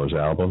Yoko Ono's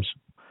albums?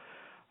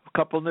 A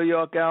couple New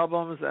York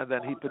albums, and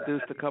then he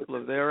produced a couple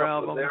of their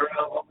albums.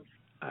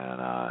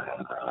 And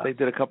they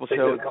did a couple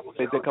shows.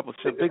 They did a couple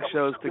of big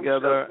shows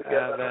together,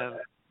 and then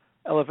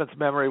Elephant's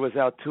Memory was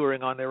out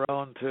touring on their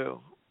own too.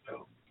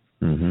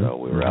 Mm-hmm. So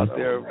we were out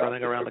there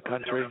running around the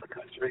country,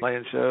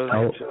 playing shows.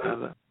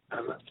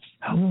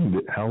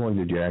 How long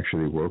did you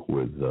actually work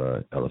with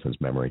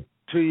Elephant's Memory?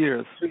 2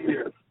 years.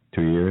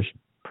 2 years?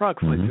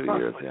 Approximately 2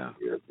 years, yeah.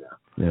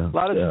 A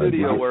lot of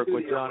studio work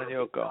with John and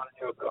Yoko.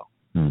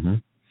 Mm-hmm.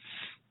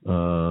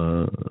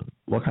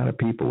 What kind of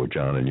people were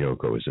John and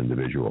Yoko as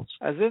individuals?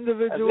 As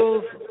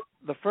individuals,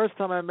 the first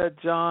time I met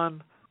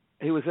John,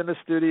 he was in the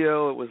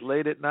studio. It was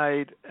late at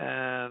night,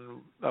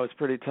 and I was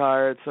pretty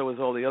tired. So was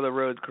all the other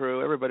road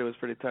crew. Everybody was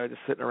pretty tired,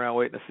 just sitting around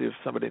waiting to see if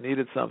somebody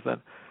needed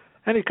something.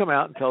 And he'd come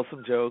out and tell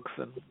some jokes,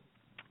 and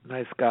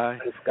nice guy.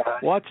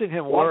 Watching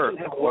him work,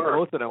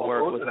 both of them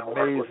work, was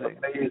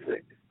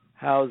amazing.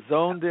 How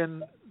zoned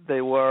in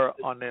they were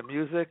on their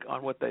music,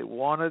 on what they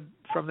wanted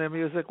from their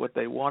music, what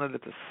they wanted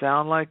it to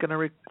sound like,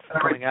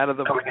 coming out of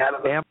the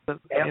amps, and,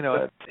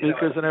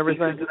 speakers and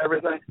everything.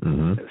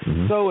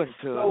 So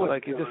into it,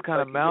 like you just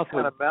kind of mouth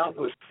would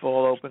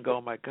fall open,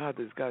 going, "My God,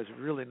 these guys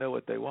really know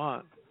what they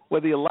want."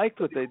 Whether you liked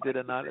what they did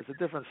or not is a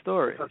different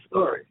story.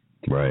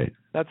 Right.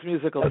 That's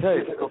musical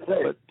taste.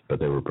 But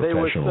they were professional. They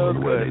were so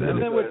good.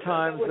 And there were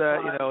times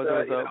that, there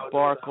was a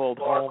bar called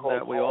Home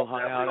that we all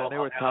hung out in.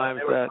 There were times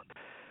that,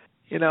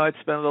 I'd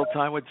spend a little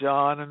time with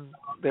John, and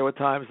there were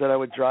times that I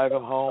would drive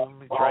him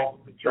home. He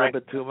drank a little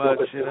bit too much,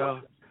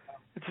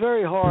 It's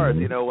very hard,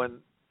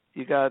 when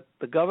you got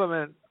the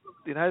government.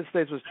 The United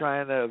States was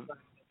trying to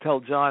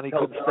tell John he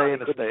couldn't stay in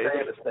the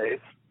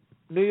States.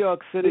 New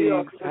York City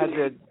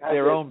had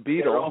their own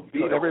Beatle,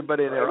 so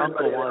everybody and their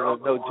uncle wanted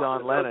to know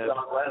John Lennon.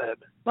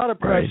 A lot of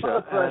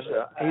pressure,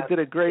 and he did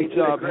a great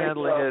job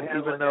handling it,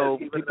 even though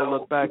people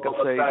look back and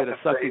say he did a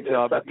sucky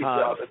job at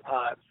times.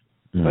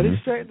 But he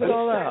straightened it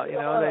all out.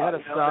 They had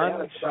a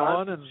son,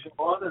 Sean, and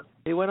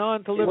he went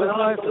on to live his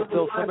life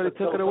until somebody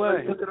took it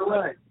away.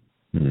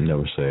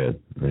 Never say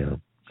it,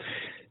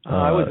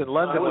 I was in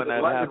London when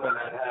that happened.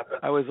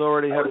 I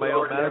already had my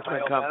own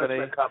management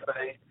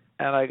company,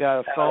 and I got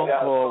a phone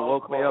call,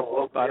 woke me up,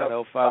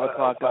 5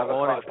 o'clock in the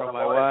morning from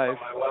my wife.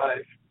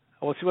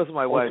 Well, she wasn't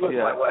my wife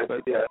yet,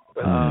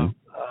 but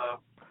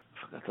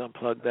let's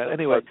unplug that.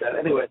 Anyway,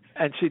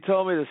 and she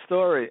told me the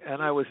story,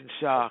 and I was in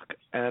shock,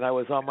 and I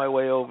was on my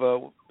way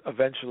over.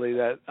 Eventually,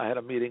 that I had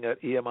a meeting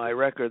at EMI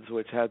Records,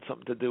 which had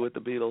something to do with the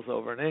Beatles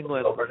over in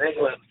England,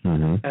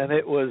 and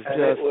it was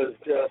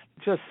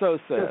just so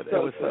sad. It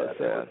was so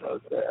sad.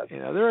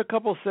 There are a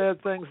couple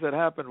sad things that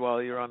happened while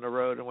you're on the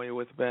road and when you're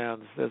with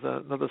bands. There's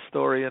another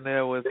story in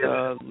there with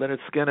Lynyrd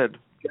Skynyrd,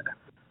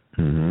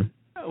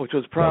 which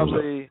was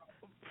probably,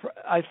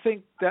 I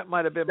think that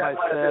might have been my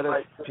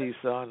saddest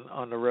piece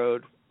on the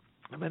road.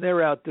 I mean, they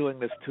were out doing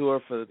this tour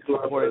for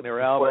supporting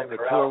their album. The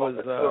tour was.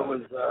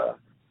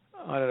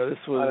 I don't know.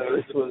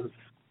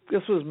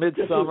 This was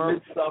midsummer,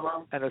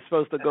 and it's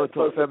supposed to go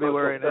till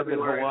February and end in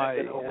Hawaii.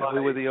 And we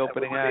were the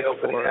opening act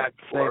for the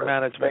same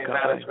management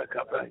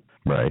company.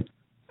 Right.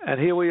 And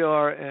here we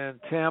are in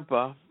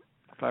Tampa,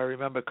 if I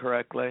remember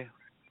correctly.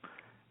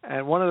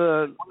 And one of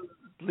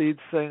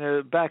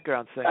the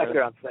background singers.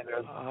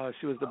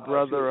 She was the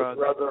brother of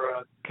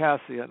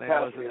Cassie. Her name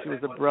was. She was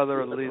the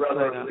brother of the lead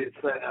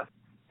singer.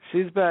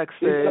 She's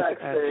backstage,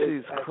 and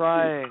she's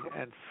crying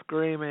and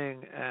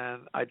screaming,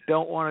 and I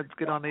don't want to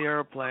get on the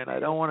airplane. I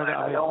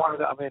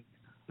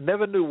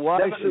never knew why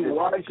she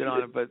didn't get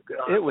on it, but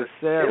it was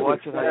sad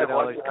watching her,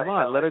 come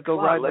on, let her go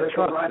ride the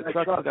truck. The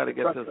truck's got to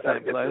get to the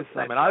same place.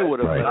 I mean, I would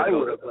have let her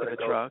go in the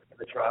truck,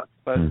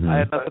 but I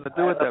had nothing to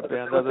do with that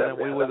band other than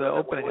we were the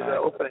opening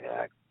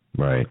act.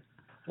 Right.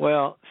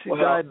 Well, she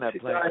died in that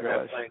plane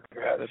crash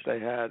that they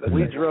had.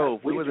 We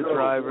drove. We were the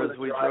drivers.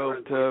 We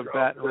drove to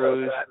Baton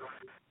Rouge.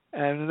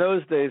 And in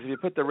those days, if you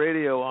put the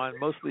radio on,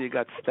 mostly you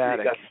got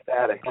static.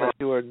 Unless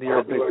you were near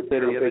a big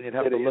city, and then you'd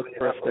have to look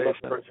for a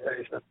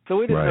station. So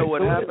we didn't know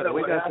what happened.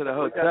 We got to the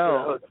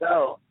hotel,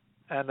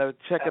 and they're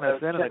checking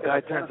us in, and the guy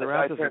turns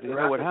around and says, "Do you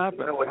know what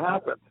happened?"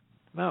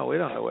 No, we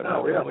don't know what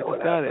happened. We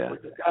just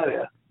got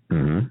here.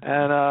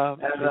 And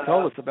he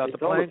told us about the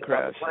plane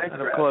crash.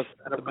 And, of course,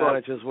 the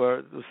managers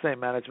were the same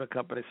management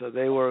company, so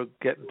they were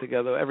getting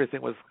together.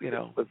 Everything was,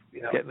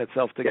 getting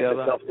itself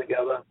together.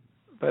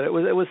 But it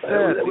was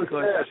sad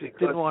because she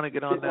didn't want to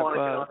get on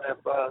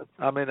that bus.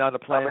 I mean, on the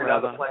plane,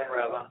 rather.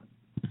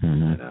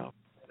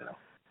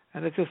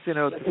 And it's just,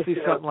 to see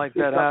something like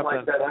that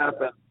happen.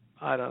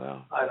 I don't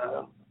know.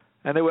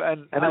 And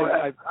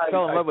I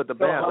fell in love with the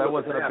band. I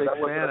wasn't a big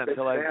fan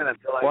until I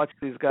watched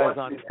these guys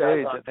on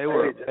stage, and they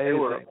were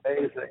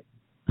amazing.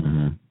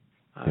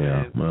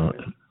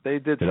 They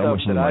did stuff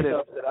that I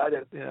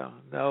didn't,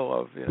 know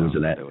of.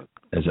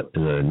 As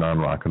a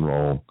non-rock and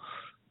roll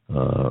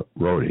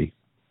roadie,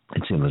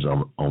 it seemed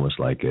almost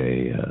like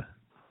a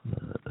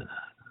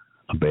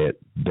bad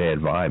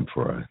vibe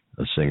for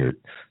a singer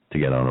to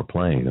get on a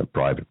plane, a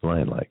private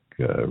plane, like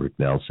Rick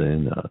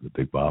Nelson, the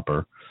Big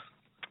Bopper.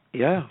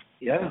 Yeah,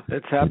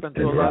 it's happened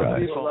to a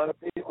lot of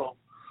people.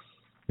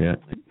 Yeah.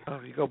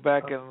 If you go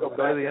back and go to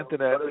the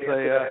internet and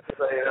say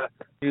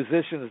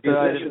musicians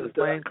died in the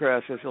plane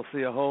crashes, you'll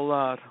see a whole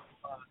lot.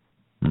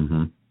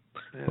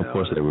 Of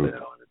course, they were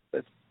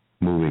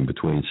moving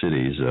between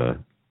cities.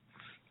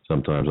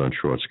 Sometimes on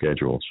short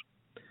schedules.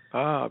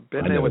 I've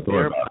been there with the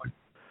airplane.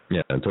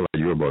 Yeah, until I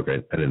read your book,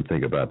 I didn't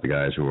think about the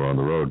guys who were on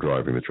the road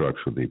driving the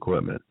trucks with the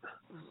equipment.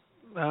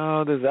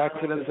 Oh, there's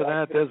accidents in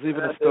that. There's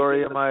even a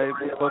story in my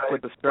book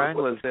with the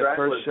Stranglers, their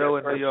first show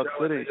in New York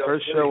City,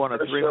 first show on a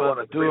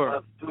 3-month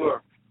tour.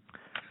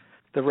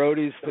 The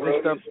roadies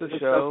finished up the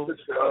show.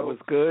 It was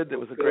good. It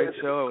was a great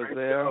show. I was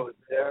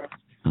there.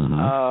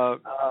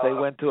 They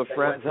went to a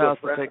friend's house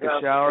to take a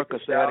shower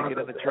because they had to get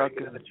in the truck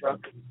and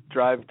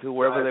drive to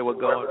wherever they were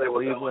going,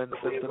 Cleveland,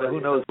 Cincinnati,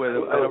 who knows where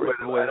I don't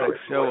remember where the next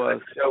show was.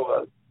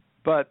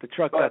 But the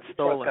truck got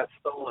stolen,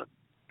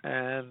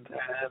 and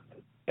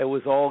it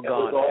was all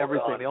gone,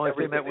 everything. The only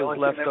thing that was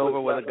left over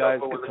were the guys'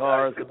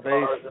 guitars and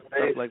bass and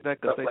stuff like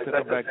that because they took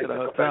them back to the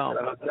hotel.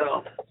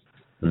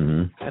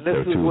 And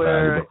this is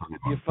where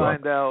you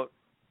find out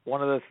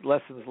one of the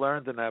lessons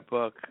learned in that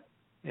book.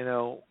 You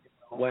know,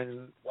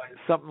 when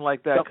something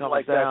like that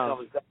comes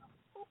down,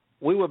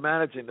 we were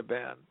managing the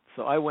band.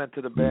 So I went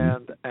to the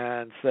band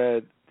and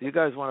said, do you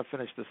guys want to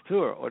finish this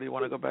tour or do you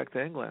want to go back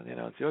to England? You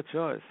know, it's your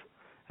choice.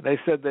 And they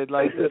said they'd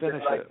like to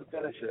finish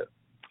it.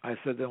 I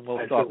said, then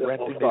we'll start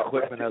renting the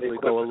equipment as we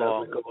go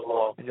along,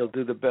 and you'll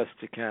do the best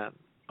you can.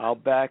 I'll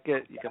back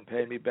it. You can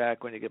pay me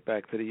back when you get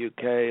back to the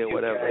UK or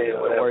whatever.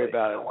 Don't worry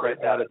about it. Right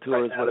now the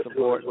tour is what's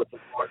important.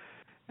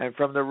 And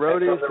from the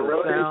roadies to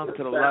the sound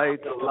to the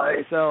lights to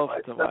myself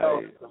to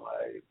my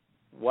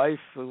wife,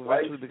 who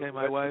eventually became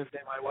my wife,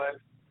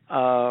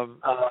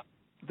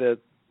 the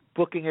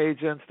booking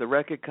agents, the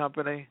record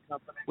company,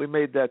 we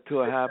made that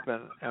tour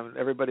happen, and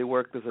everybody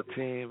worked as a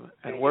team.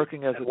 And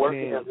working as a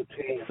team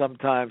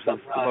sometimes is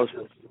the most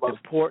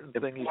important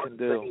thing you can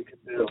do.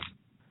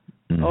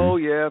 Oh,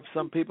 yeah,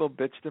 some people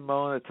bitched and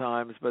moaned at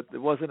times, but it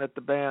wasn't at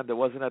the band, it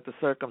wasn't at the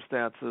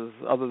circumstances,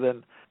 other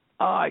than,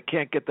 I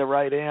can't get the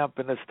right amp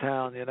in this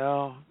town, you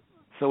know.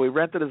 So we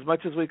rented as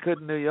much as we could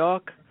in New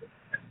York.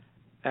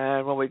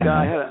 And when we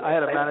got, I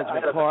had a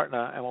management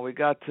partner, and when we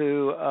got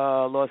to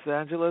Los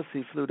Angeles,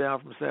 he flew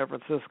down from San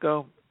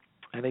Francisco,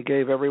 and he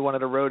gave every one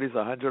of the roadies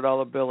a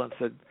 $100 bill and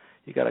said,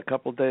 you got a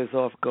couple days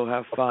off, go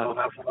have fun.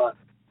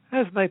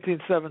 That's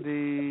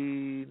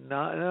 1979,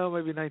 no,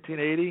 maybe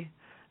 1980,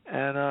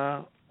 and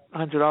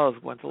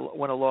 $100 went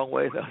a long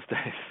way those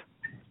days.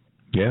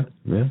 Yeah,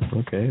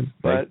 okay.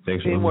 But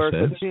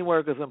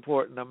teamwork is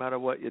important no matter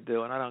what you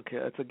do, and I don't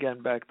care. It's,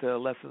 again, back to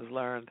lessons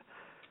learned.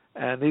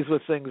 And these were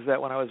things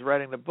that when I was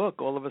writing the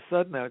book, all of a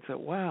sudden I would say,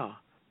 wow,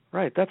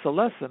 right, that's a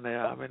lesson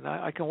there. I mean,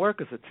 I can work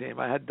as a team.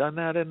 I had done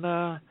that in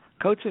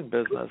coaching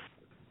business.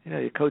 You know,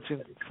 you're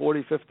coaching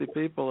 40, 50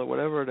 people or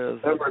whatever it is.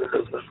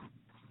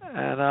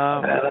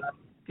 And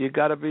you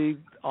got to be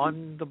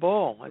on the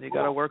ball, and you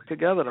got to work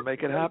together to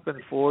make it happen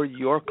for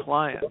your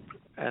client.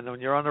 And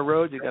when you're on the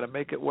road, you got to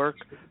make it work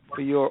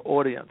for your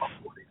audience.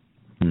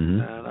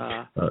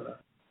 And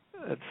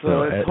it's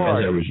hard.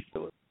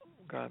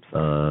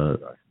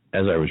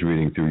 As I was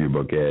reading through your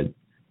book, Ed,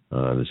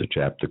 there's a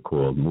chapter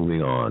called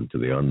Moving On to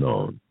the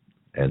Unknown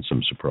and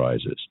Some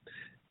Surprises.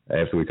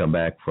 After we come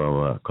back from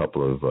a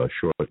couple of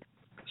short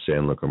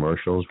Sandler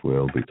commercials,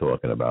 we'll be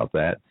talking about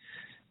that.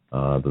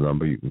 The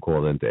number you can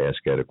call in to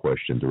ask Ed a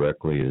question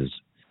directly is,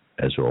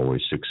 as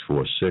always,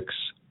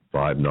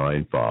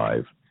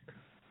 646-595-4916.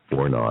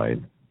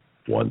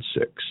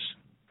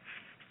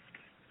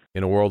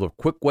 In a world of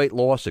quick weight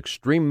loss,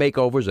 extreme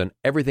makeovers, and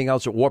everything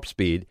else at warp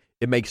speed,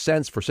 it makes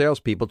sense for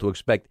salespeople to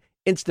expect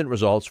instant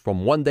results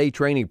from one-day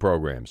training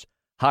programs.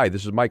 Hi,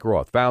 this is Mike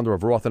Roth, founder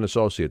of Roth &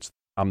 Associates.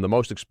 I'm the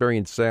most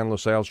experienced Sandler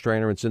sales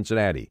trainer in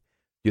Cincinnati.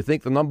 Do you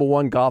think the number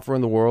one golfer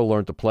in the world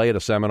learned to play at a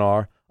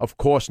seminar? Of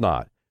course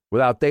not.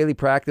 Without daily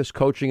practice,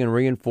 coaching, and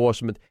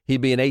reinforcement,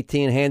 he'd be an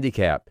 18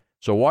 handicap.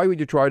 So why would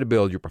you try to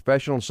build your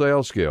professional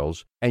sales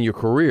skills and your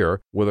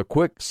career with a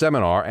quick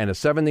seminar and a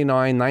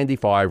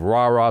 $79.95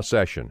 rah-rah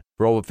session?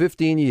 For over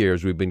 15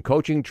 years, we've been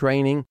coaching,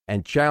 training,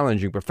 and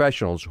challenging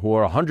professionals who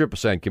are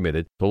 100%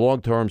 committed to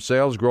long-term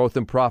sales growth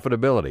and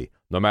profitability,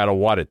 no matter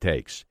what it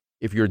takes.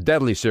 If you're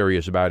deadly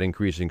serious about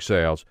increasing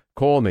sales,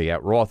 call me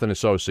at Roth &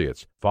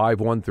 Associates,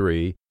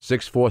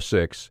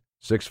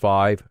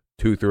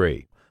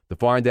 513-646-6523. To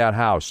find out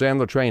how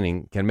Sandler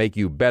Training can make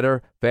you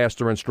better,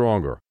 faster, and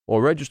stronger.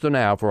 Or register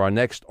now for our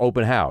next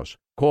open house.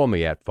 Call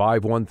me at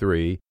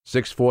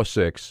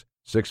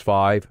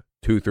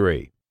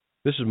 513-646-6523.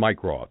 This is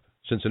Mike Roth,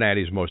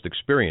 Cincinnati's most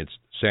experienced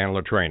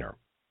Sandler trainer.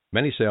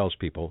 Many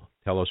salespeople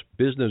tell us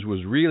business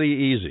was really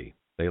easy.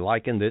 They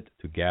likened it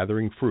to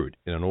gathering fruit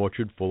in an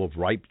orchard full of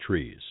ripe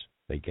trees.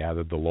 They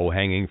gathered the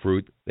low-hanging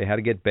fruit. They had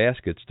to get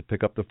baskets to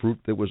pick up the fruit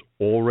that was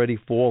already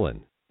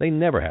fallen. They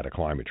never had to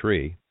climb a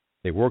tree.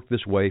 They worked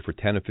this way for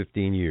 10 or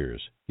 15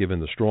 years. Given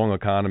the strong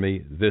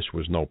economy, this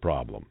was no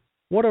problem.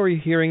 What are you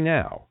hearing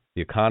now?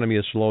 The economy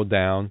has slowed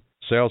down.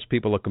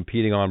 Salespeople are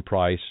competing on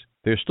price.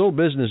 There's still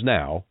business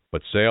now,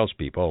 but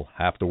salespeople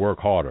have to work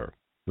harder.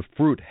 The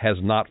fruit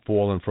has not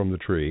fallen from the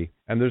tree,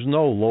 and there's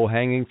no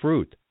low-hanging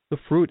fruit. The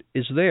fruit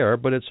is there,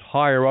 but it's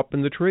higher up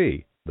in the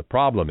tree. The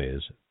problem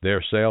is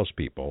their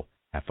salespeople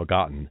have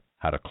forgotten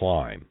how to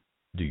climb.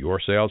 Do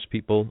your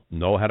salespeople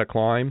know how to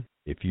climb?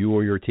 If you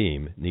or your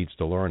team needs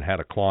to learn how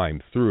to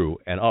climb through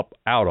and up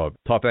out of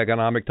tough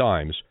economic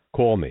times,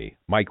 call me,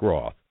 Mike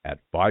Roth, at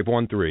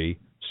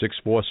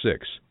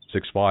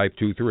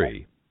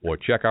 513-646-6523, or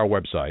check our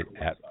website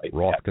at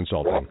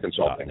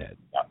rothconsulting.net.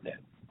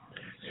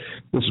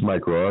 This is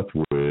Mike Roth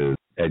with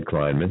Ed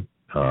Kleinman.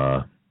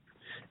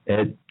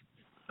 Ed,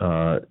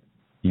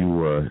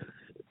 you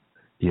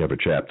have a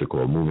chapter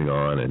called Moving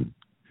On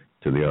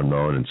to the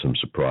unknown and some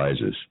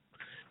surprises.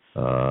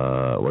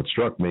 What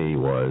struck me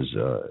was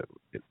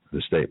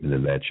the statement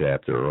in that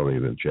chapter, early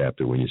in the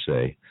chapter, when you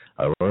say,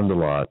 I learned a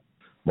lot,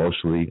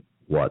 mostly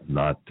what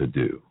not to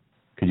do.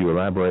 Could you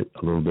elaborate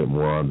a little bit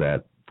more on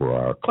that for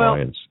our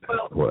clients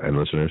and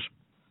listeners?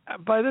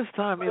 By this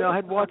time, I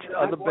had watched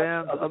other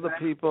bands, other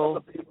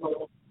people,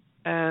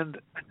 and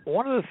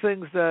one of the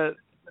things that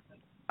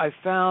I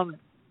found,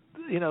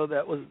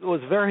 that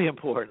was very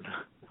important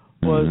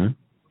was,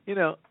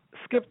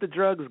 skip the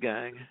drugs,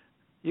 gang.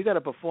 You got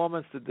a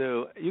performance to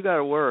do. You got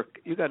to work.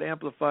 You got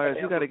amplifiers.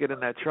 You got to get in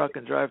that truck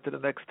and drive to the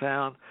next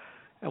town.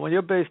 And when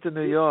you're based in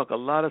New York, a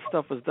lot of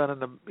stuff was done in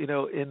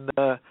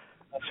the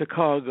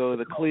Chicago,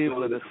 the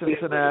Cleveland, the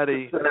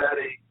Cincinnati.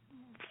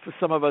 For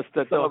some of us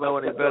that don't know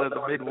any better,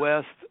 the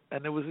Midwest.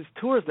 And there was these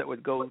tours that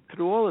would go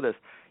through all of this.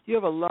 You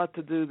have a lot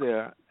to do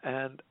there.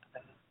 And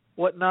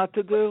what not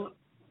to do?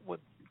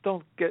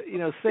 Don't get,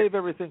 save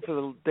everything for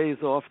the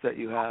days off that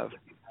you have.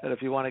 That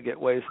if you want to get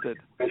wasted,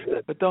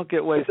 but don't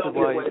get wasted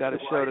while you got a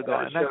show to go.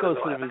 And that goes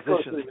for the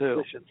musicians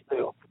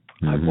too.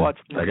 I've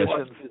watched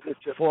musicians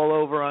fall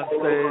over on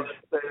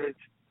stage,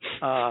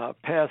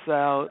 pass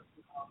out,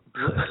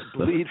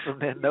 bleed from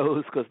their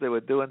nose because they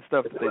were doing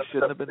stuff that they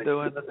shouldn't have been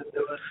doing.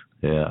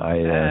 Yeah,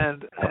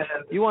 and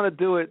you want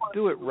to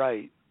do it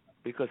right,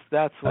 because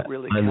that's what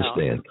really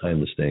counts. I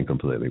understand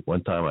completely.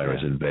 One time I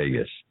was in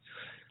Vegas.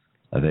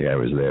 I think I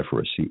was there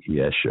for a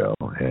CES show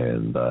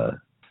and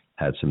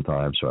had some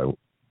time, so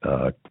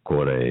I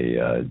caught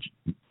a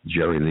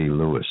Jerry Lee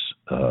Lewis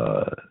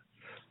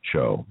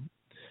show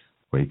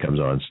where he comes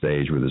on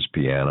stage with his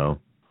piano.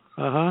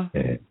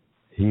 And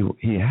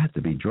he had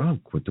to be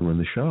drunk with doing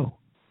the show.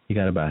 He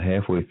got about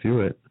halfway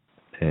through it,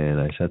 and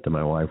I said to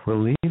my wife, "We're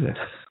leaving,"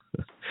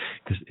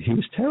 because he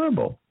was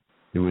terrible.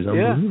 It was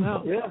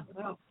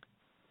unbelievable.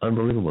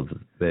 Unbelievable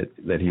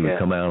that he would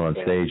come out on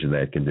stage in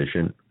that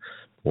condition,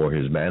 or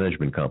his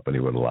management company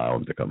would allow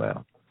him to come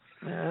out.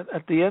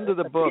 At the end of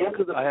the book,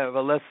 I have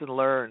a lesson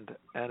learned,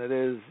 and it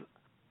is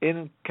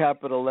in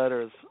capital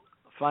letters,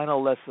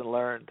 final lesson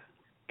learned.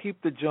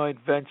 Keep the joint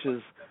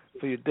ventures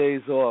for your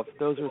days off.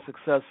 Those who are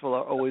successful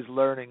are always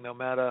learning, no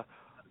matter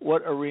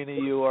what arena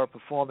you are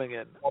performing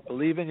in.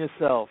 Believe in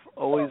yourself.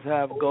 Always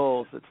have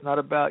goals. It's not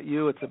about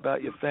you. It's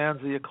about your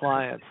fans or your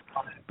clients.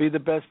 Be the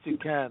best you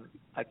can.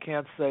 I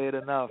can't say it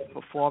enough.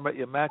 Perform at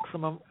your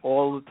maximum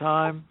all the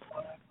time.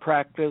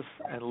 Practice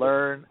and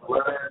learn,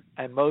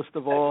 and most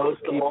of all,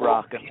 keep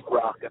rocking.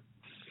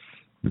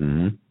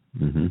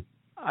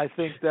 I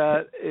think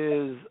that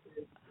is,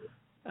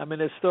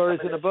 there's stories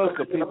in the book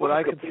of people that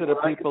I consider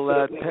people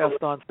that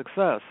passed on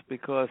success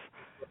because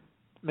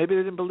maybe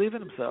they didn't believe in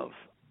themselves.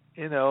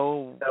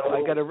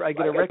 I get a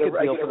record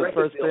deal for the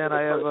first band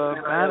I ever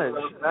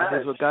managed. And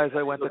these were guys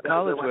I went to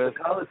college with,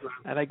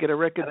 and I get a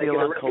record deal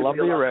on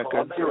Columbia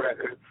Records.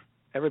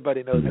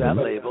 Everybody knows that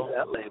label.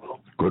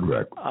 Good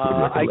record.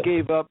 I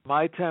gave up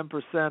my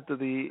 10% of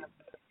the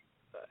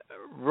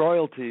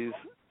royalties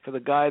for the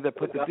guy that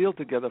put the deal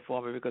together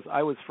for me because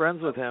I was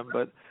friends with him,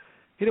 but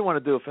he didn't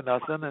want to do it for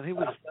nothing, and he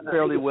was a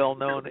fairly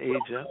well-known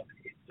agent,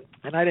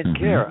 and I didn't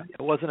care.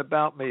 It wasn't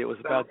about me. It was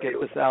about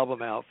getting this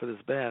album out for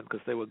this band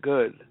because they were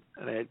good,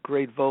 and they had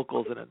great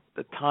vocals, and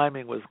the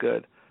timing was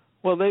good.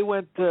 Well, they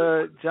went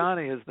to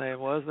Johnny, his name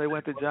was. They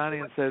went to Johnny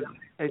and said,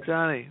 "Hey,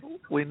 Johnny,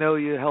 we know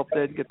you helped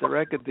Ed get the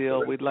record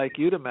deal. We'd like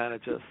you to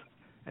manage us."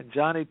 And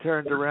Johnny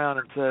turned around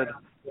and said,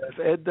 "If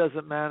Ed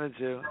doesn't manage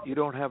you, you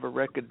don't have a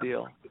record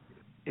deal."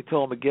 He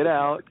told him to get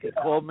out. He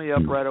called me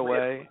up right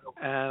away,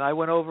 and I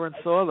went over and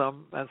saw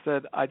them and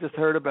said, "I just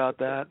heard about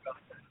that.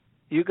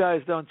 You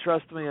guys don't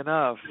trust me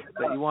enough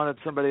that you wanted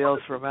somebody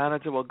else for a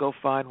manager. Well, go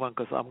find one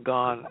because I'm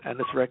gone, and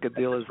this record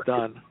deal is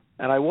done."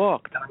 And I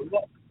walked.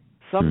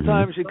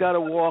 Sometimes you got to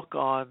walk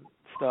on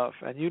stuff,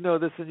 and you know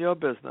this in your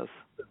business.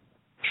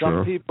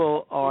 Some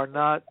people are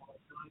not,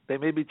 they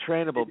may be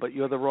trainable, but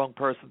you're the wrong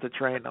person to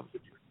train them.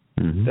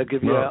 They'll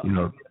give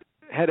you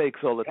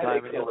headaches all the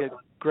time, and you'll get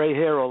gray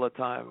hair all the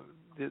time.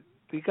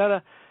 You got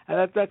to,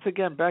 and that's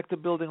again, back to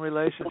building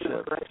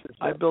relationships.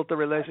 I built a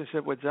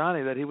relationship with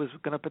Johnny that he was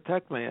going to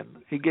protect me,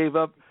 and he gave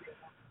up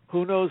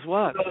who knows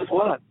what.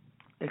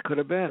 It could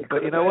have been.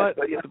 But you know what?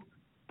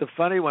 The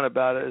funny one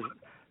about it is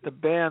the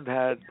band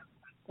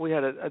we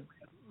had an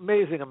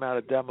amazing amount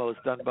of demos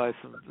done by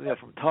some,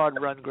 from Todd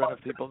Rundgren,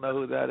 if people know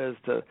who that is,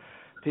 to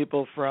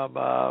people from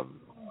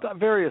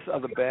various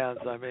other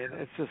bands.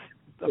 It's just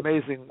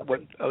amazing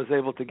what I was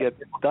able to get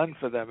done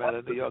for them out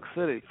of New York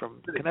City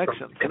from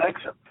connections.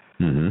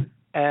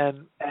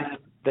 And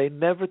they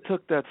never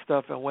took that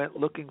stuff and went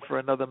looking for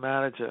another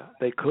manager.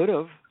 They could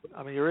have.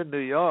 You're in New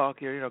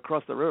York. You're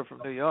across the river from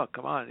New York.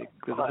 Come on,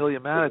 there's a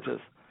million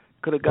managers.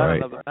 Could have got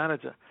another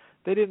manager.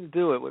 They didn't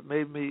do it. What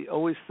made me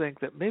always think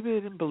that maybe they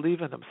didn't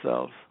believe in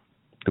themselves.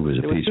 It was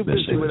a piece missing. They were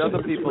too busy with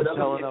other people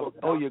telling them,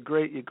 "Oh, you're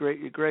great, you're great,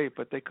 you're great,"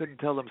 but they couldn't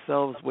tell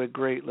themselves, "We're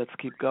great, let's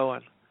keep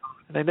going."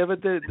 And they never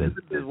did.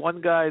 There's one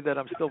guy that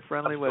I'm still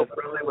friendly with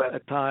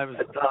at times.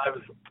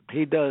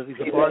 He's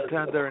a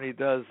bartender, and he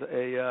does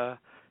a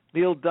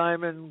Neil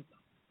Diamond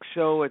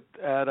show at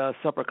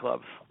supper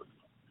clubs.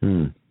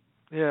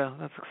 Yeah,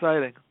 that's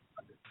exciting.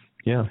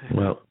 Yeah,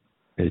 well,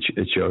 it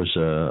shows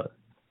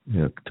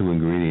two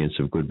ingredients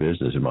of good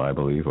business, in my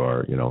belief,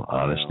 are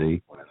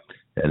honesty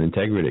and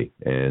integrity,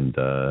 and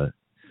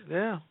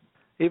yeah.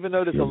 Even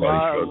though there's a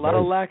lot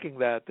of lacking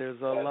that.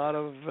 There's a lot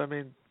of,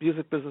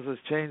 music business has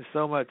changed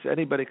so much.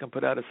 Anybody can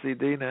put out a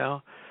CD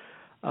now.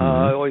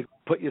 Or you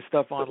put your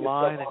stuff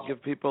online and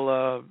give people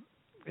a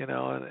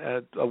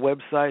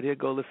website. Here,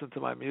 go listen to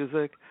my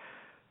music.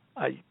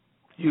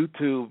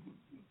 YouTube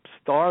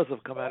stars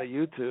have come out of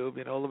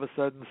YouTube. All of a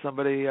sudden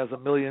somebody has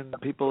 1 million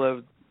people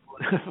have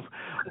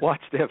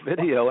watched their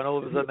video, and all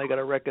of a sudden they got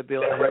a record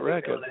deal and a hit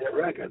record.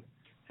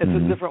 It's a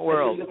different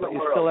world, but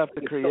you still have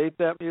to create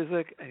that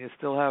music, and you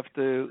still have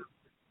to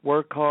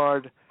work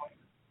hard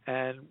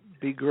and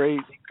be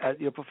great at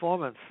your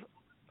performance,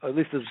 or at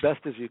least as best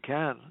as you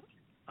can.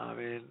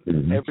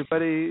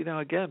 Everybody,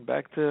 again,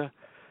 back to,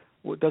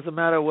 it doesn't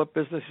matter what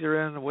business you're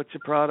in, what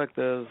your product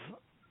is,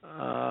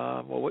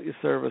 or what your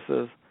service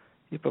is,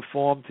 you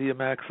perform to your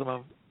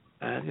maximum,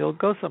 and you'll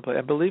go someplace.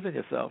 And believe in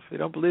yourself. If you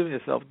don't believe in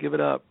yourself, give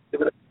it up.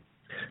 Good.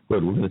 We're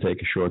going to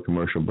take a short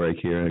commercial break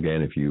here.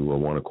 Again, if you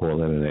want to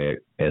call in and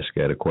ask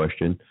Ed a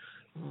question,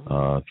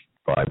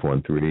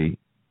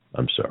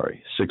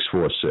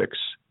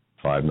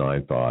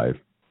 646-595-4916.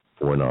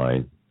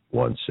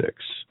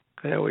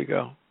 There we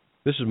go.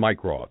 This is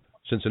Mike Roth,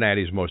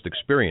 Cincinnati's most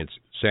experienced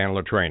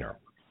Sandler trainer.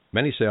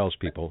 Many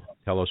salespeople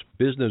tell us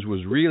business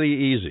was really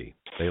easy.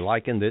 They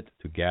likened it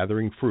to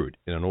gathering fruit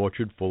in an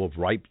orchard full of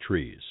ripe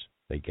trees.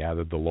 They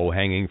gathered the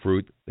low-hanging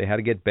fruit. They had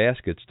to get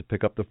baskets to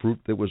pick up the fruit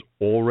that was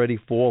already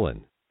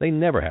fallen. They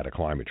never had to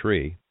climb a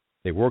tree.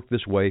 They worked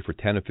this way for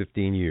 10 or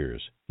 15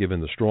 years.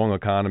 Given the strong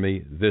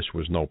economy, this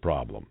was no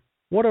problem.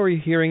 What are we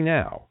hearing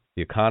now?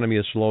 The economy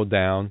has slowed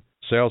down.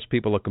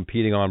 Salespeople are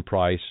competing on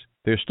price.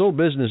 There's still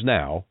business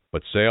now,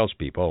 but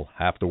salespeople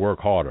have to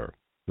work harder.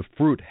 The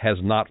fruit has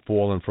not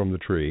fallen from the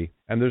tree,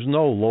 and there's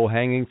no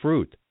low-hanging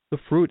fruit. The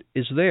fruit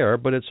is there,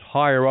 but it's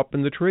higher up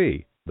in the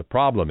tree. The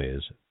problem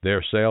is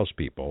their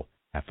salespeople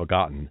have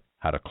forgotten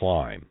how to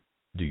climb.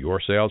 Do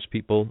your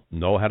salespeople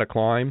know how to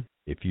climb?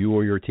 If you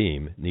or your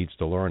team needs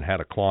to learn how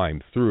to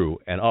climb through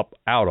and up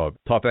out of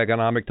tough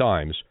economic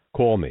times,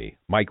 call me,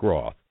 Mike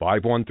Roth,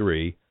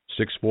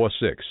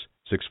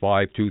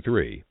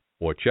 513-646-6523,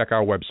 or check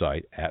our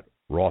website at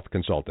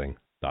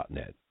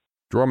rothconsulting.net.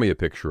 Draw me a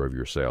picture of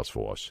your sales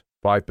force.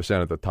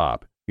 5% at the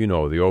top, the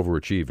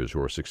overachievers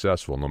who are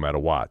successful no matter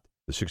what.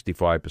 The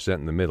 65%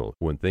 in the middle,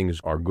 when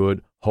things are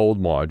good, hold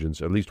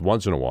margins at least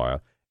once in a while.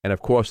 And, of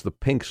course, the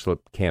pink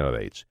slip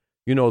candidates.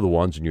 The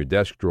ones in your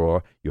desk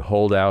drawer. You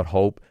hold out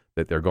hope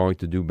that they're going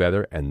to do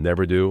better and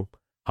never do.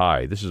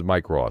 Hi, this is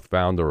Mike Roth,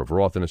 founder of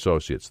Roth &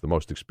 Associates, the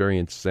most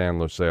experienced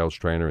Sandler sales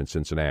trainer in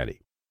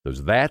Cincinnati.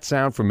 Does that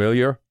sound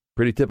familiar?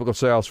 Pretty typical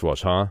sales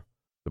force, huh?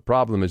 The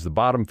problem is the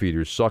bottom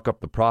feeders suck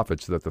up the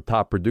profits that the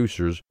top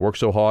producers work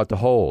so hard to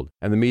hold.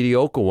 And the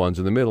mediocre ones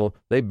in the middle,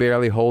 they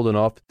barely hold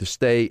enough to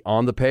stay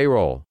on the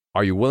payroll.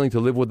 Are you willing to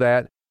live with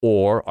that?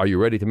 Or are you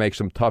ready to make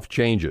some tough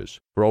changes?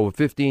 For over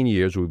 15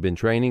 years, we've been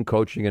training,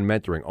 coaching, and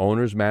mentoring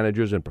owners,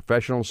 managers, and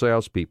professional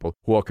salespeople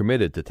who are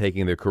committed to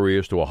taking their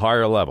careers to a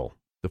higher level.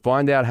 To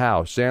find out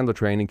how Sandler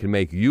Training can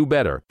make you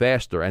better,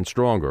 faster, and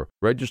stronger,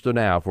 register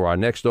now for our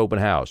next open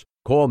house.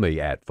 Call me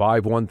at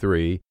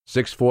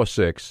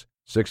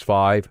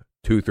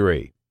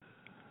 513-646-6523.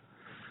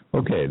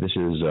 Okay, this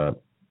is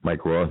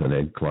Mike Roth and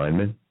Ed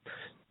Kleinman.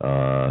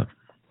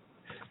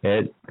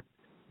 Ed,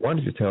 why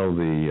don't you tell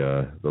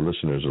the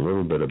listeners a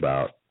little bit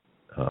about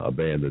a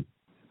band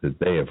that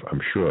they have,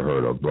 I'm sure,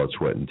 heard of, Blood,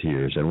 Sweat, and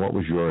Tears, and what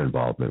was your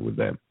involvement with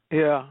them?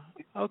 Yeah,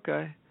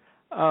 okay.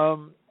 I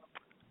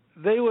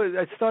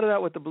started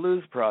out with the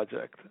Blues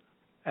Project,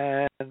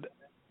 and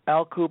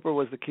Al Cooper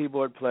was the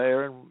keyboard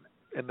player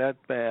in that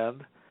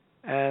band,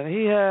 and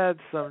he had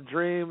some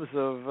dreams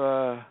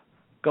of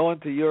going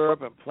to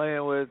Europe and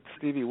playing with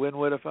Stevie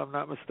Winwood, if I'm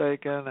not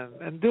mistaken,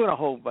 and doing a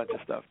whole bunch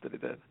of stuff that he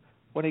did.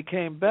 When he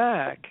came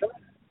back,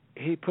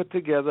 he put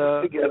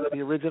together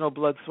the original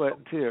Blood, Sweat,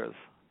 and Tears,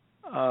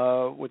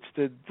 which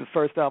did the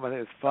first album.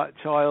 His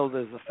Child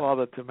is a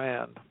Father to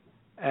Man,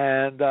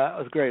 and it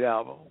was a great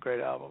album.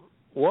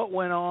 What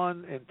went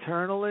on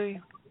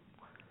internally?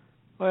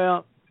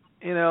 Well,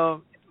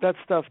 that's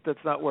stuff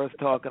that's not worth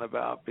talking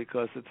about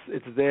because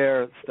it's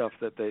their stuff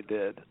that they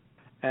did.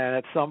 And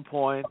at some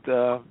point,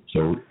 Al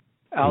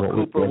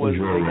Cooper was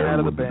taken out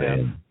of the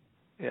band.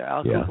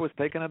 Al Cooper was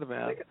taken out of the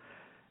band.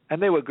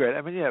 And they were great.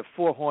 You had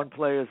 4 horn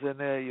players in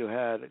there. You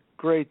had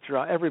great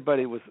drum.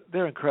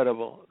 They're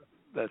incredible,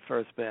 that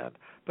first band.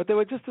 But they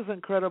were just as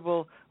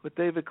incredible with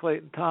David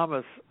Clayton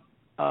Thomas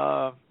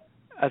as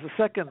a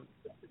second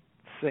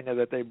singer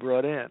that they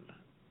brought in,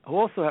 who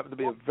also happened to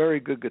be a very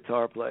good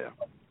guitar player.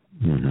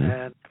 Mm-hmm.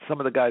 And some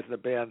of the guys in the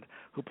band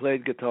who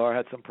played guitar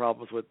had some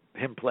problems with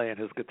him playing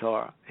his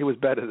guitar. He was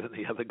better than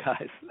the other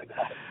guys.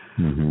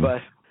 Mm-hmm.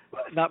 But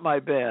not my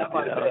band,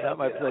 not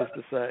my place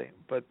to say.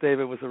 But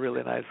David was a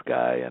really nice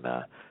guy, and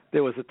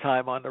there was a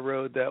time on the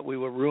road that we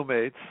were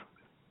roommates.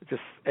 It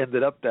just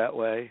ended up that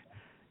way.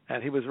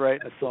 And he was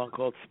writing a song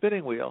called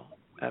Spinning Wheel.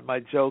 And my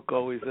joke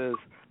always is,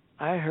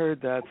 I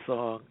heard that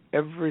song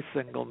every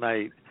single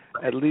night,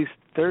 at least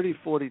 30,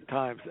 40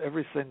 times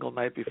every single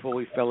night before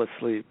we fell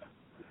asleep.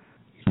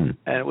 And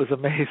it was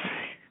amazing.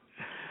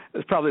 It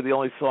was probably the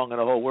only song in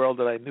the whole world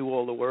that I knew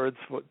all the words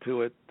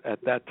to it at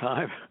that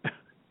time.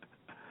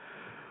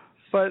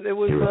 But it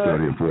was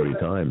 30 or 40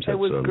 times. It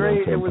was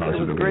great. It was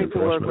great to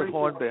work with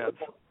horn bands.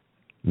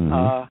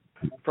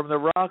 From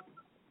the rock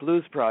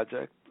blues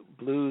project,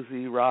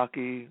 bluesy,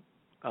 rocky,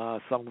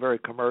 some very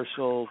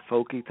commercial,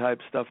 folky type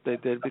stuff they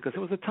did, because it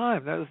was a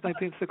time. That was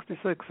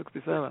 1966,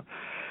 67.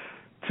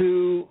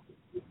 To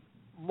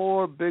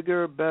more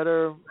bigger,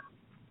 better,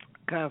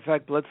 kind of, in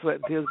fact, Blood, Sweat,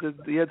 and Tears did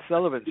the Ed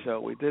Sullivan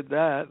Show. We did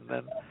that, and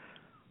then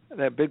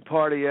that big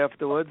party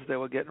afterwards. They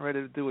were getting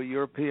ready to do a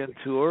European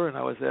tour, and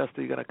I was asked,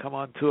 are you going to come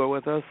on tour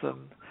with us? And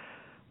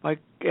my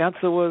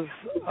answer was,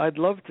 I'd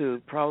love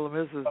to. Problem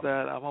is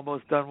that I'm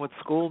almost done with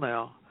school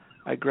now.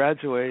 I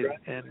graduate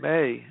in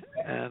May,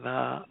 and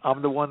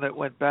I'm the one that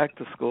went back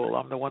to school.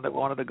 I'm the one that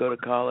wanted to go to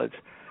college.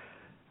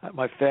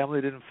 My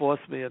family didn't force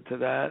me into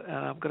that, and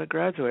I'm going to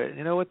graduate. And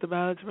you know what the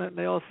management,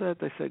 they all said?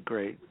 They said,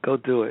 great, go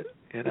do it,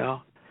 you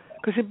know?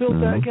 Because you built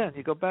that, again,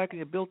 you go back and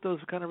you built those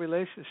kind of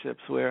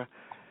relationships where,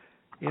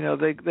 you know,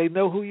 they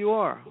know who you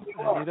are,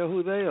 and you know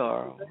who they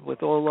are,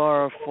 with all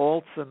our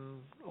faults and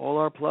all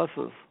our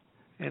pluses,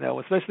 you know,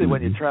 especially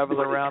when you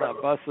travel around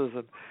on buses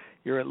and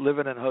you're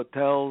living in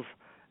hotels.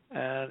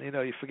 And, you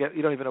know, you forget,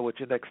 you don't even know what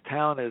your next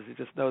town is. You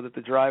just know that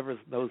the driver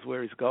knows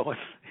where he's going,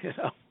 you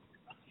know.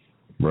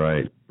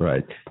 Right.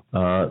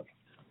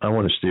 I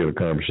want to steer the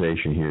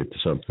conversation here to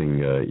something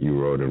you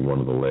wrote in one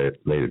of the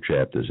later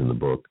chapters in the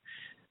book.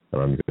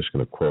 And I'm just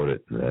going to quote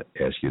it and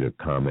ask you to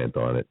comment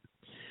on it.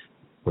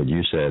 What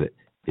you said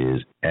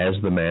is, as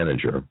the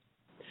manager,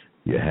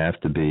 you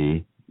have to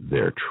be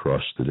their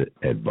trusted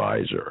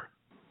advisor.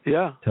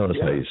 Yeah. Tell us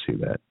how you see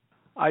that.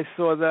 I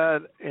saw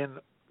that in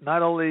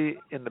not only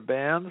in the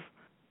bands,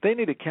 they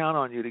need to count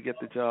on you to get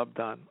the job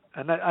done.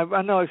 And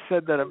I know I've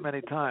said that many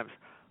times,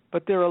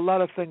 but there are a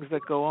lot of things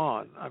that go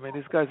on. I mean,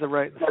 these guys are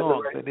writing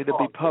songs. They need to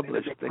be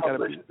published. They got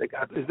to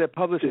be. Is their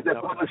publishing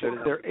company good? Is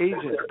their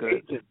agent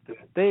good?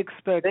 They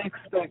expect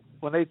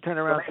when they turn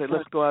around and say,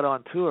 let's go out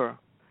on tour,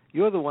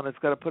 you're the one that's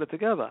got to put it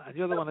together. And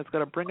you're the one that's got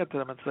to bring it to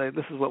them and say,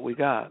 this is what we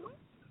got.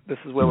 This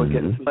is where we're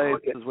getting played.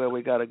 This is where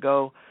we got to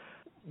go.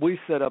 We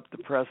set up the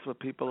press with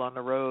people on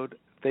the road.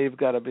 They've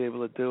got to be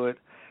able to do it.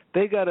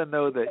 They got to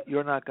know that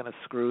you're not going to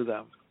screw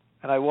them.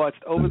 And I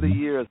watched, over the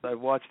years, I've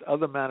watched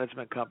other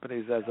management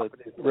companies as a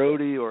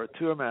roadie or a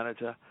tour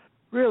manager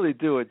really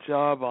do a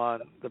job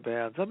on the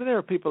bands. I mean, there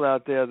are people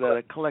out there that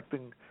are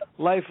collecting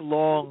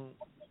lifelong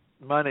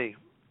money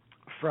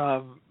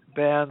from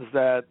bands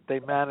that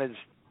they managed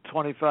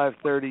 25,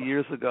 30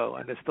 years ago,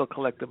 and they're still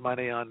collecting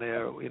money on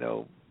their, you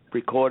know,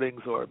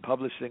 recordings or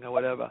publishing or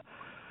whatever.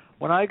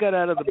 When I got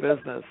out of the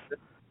business,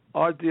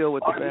 our deal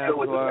with the bands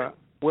were,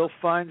 we'll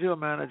find you a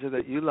manager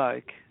that you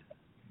like,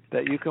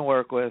 that you can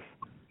work with,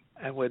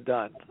 and we're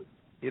done.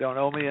 You don't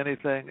owe me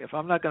anything. If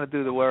I'm not going to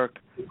do the work,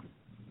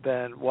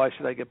 then why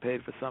should I get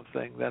paid for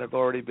something that I've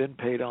already been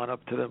paid on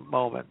up to the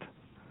moment?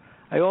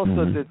 I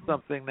also did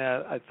something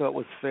that I thought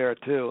was fair,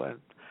 too. And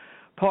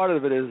part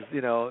of it is,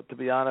 you know, to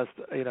be honest,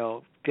 you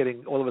know,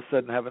 getting all of a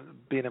sudden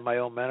being in my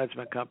own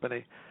management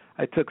company,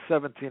 I took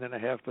 17.5%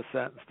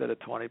 instead of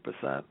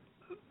 20%.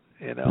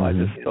 You know, I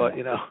just thought,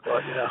 you know,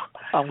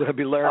 I'm going to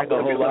be learning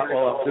a whole lot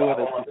while I'm doing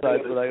this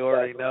besides what I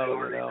already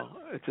know. You know,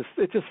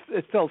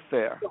 it felt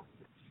fair.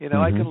 You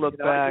know, I can look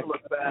back,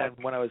 and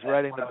when I was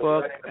writing the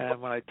book,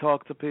 and when I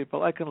talk to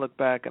people, I can look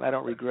back, and I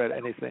don't regret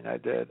anything I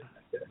did.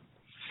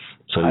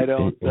 So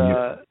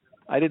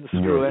I didn't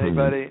screw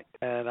anybody,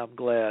 and I'm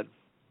glad.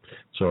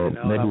 So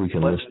maybe we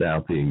can list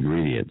out the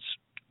ingredients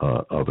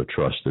of a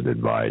trusted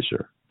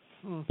advisor.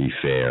 Be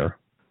fair.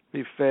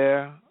 Be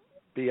fair.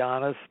 Be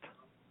honest.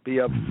 Be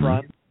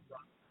upfront.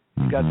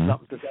 You got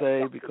something to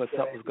say because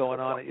something's going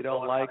on that you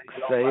don't like,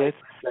 say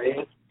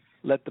it.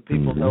 Let the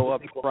people know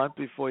up front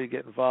before you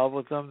get involved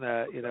with them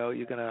that, you know,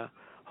 you're going to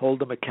hold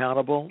them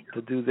accountable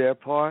to do their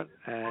part,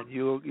 and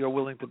you're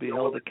willing to be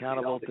held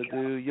accountable to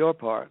do your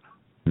part.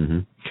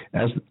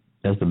 As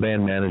the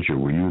band manager,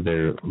 were you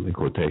their, in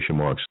quotation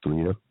marks,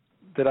 leader?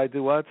 Did I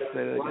do what?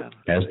 Say that again.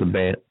 As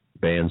the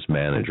band's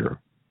manager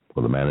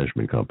for the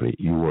management company,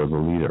 you were the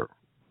leader.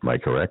 Am I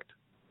correct?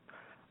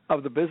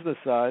 Of the business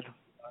side.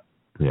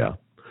 Yeah.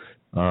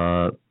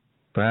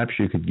 Perhaps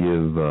you could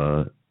give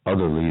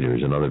other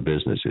leaders in other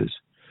businesses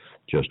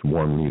just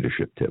one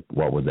leadership tip.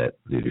 What would that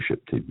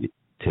leadership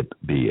tip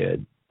be,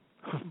 Ed?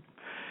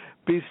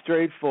 Be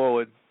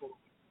straightforward.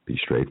 Be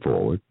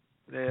straightforward.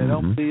 Yeah,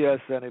 don't BS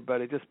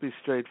anybody. Just be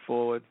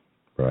straightforward.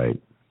 Right.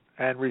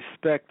 And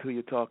respect who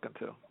you're talking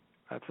to.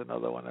 That's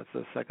another one. That's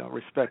the second.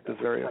 Respect is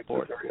very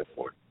important.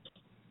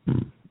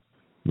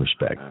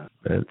 Respect.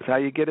 That's how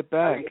you get it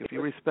back. If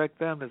you respect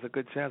them, there's a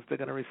good chance they're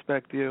going to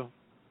respect you.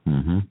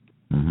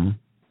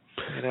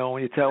 You know,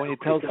 when you tell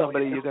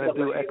somebody you're going to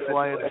do X,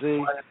 Y, and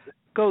Z,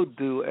 go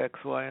do X,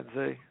 Y, and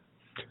Z.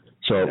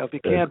 So if you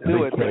can't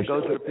do it, then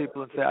go to the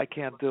people and say, I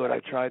can't do it. I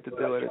tried to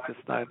do it. It's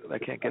just not. I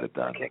can't get it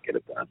done.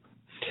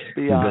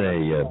 Be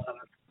honest.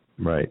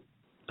 Right.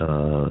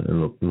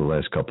 In the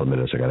last couple of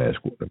minutes, I got to ask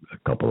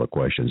a couple of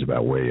questions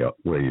about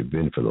where you've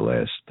been for the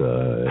last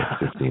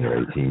 15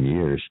 or 18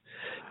 years.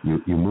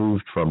 You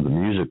moved from the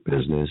music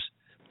business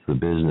to the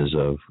business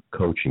of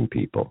coaching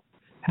people.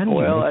 How did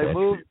I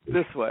moved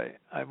this way.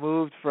 I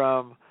moved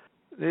from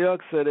New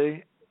York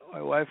City.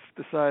 My wife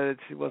decided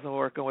she wasn't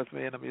working with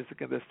me in the music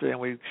industry, and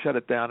we shut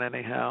it down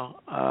anyhow,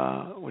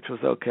 which was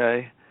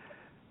okay.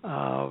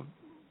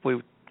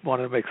 We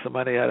wanted to make some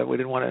money out of it. We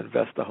didn't want to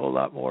invest a whole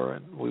lot more,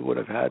 and we would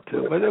have had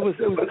to. But it was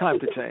time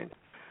to change.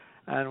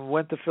 And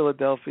went to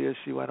Philadelphia.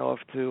 She went off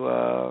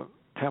to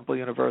Temple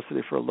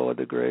University for a law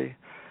degree.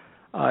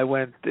 I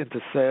went into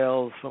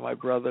sales for my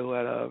brother, who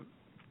had a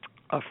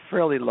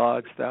fairly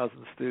large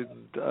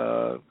 1,000-student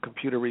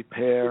computer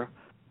repair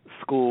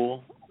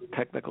school,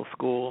 technical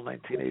school, in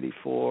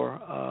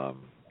 1984,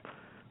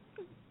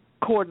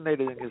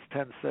 coordinating his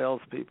 10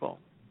 salespeople.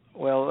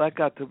 Well, that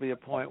got to be a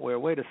point where,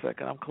 wait a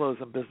second, I'm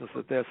closing business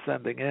that they're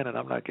sending in, and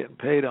I'm not getting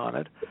paid on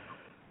it.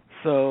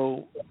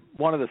 So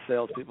one of the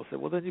salespeople said,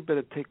 well, then you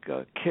better take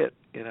a kit,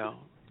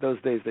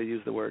 Those days they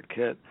used the word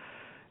kit,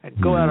 and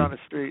go out on the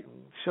street and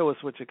show us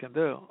what you can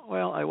do.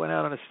 Well, I went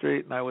out on the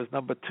street, and I was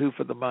number 2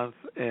 for the month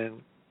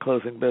in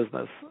closing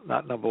business,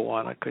 not number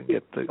 1. I couldn't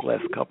get the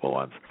last couple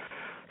ones.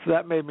 So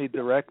that made me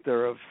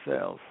director of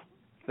sales.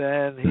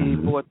 Then he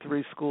bought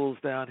 3 schools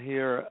down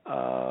here,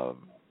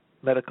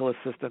 medical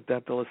assistant,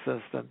 dental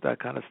assistant, that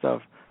kind of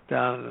stuff,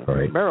 down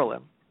in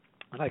Maryland.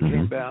 And I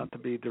came down to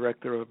be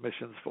director of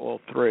admissions for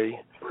all 3.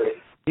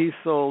 He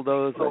sold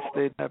those. I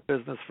stayed in that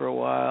business for a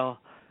while.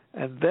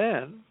 And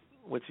then,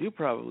 which you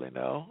probably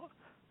know,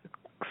 the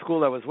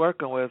school I was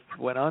working with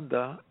went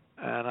under,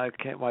 and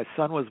my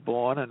son was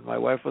born, and my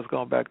wife was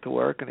going back to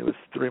work, and he was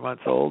 3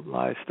 months old, and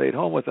I stayed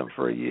home with him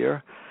for a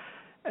year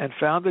and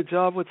found a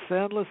job with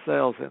Sandler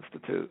Sales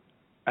Institute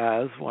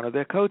as one of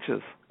their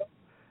coaches.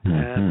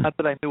 And not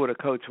that I knew what a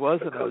coach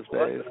was in those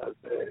days,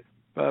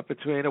 but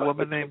between a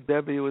woman named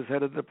Debbie, who was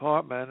head of the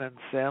department, and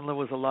Sandler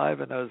was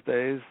alive in those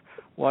days,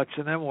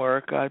 watching them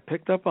work, I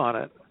picked up on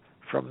it.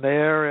 From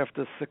there,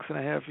 after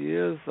 6.5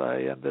 years,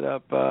 I ended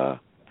up on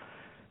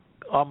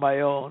my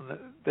own.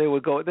 They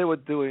were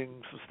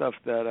doing some stuff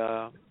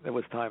that it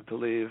was time to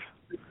leave,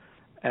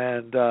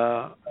 and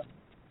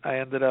I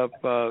ended up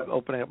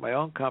opening up my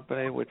own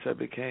company, which I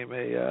became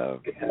a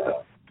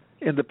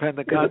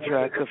independent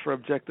contractor for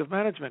Objective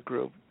Management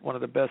Group, one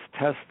of the best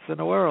tests in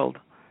the world.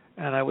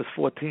 And I was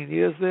 14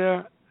 years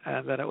there,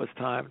 and then it was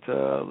time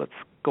to let's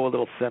go a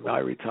little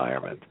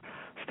semi-retirement.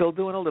 Still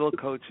doing a little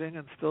coaching,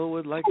 and still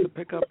would like to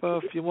pick up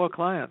a few more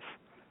clients.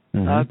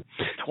 Not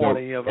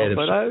 20 of them,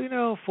 but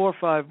 4 or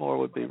 5 more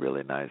would be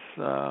really nice.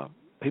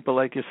 People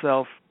like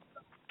yourself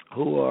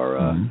who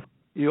are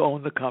you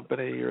own the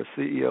company, you're a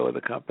CEO of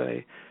the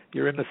company,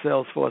 you're in the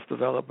Salesforce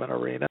development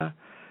arena,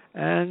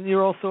 and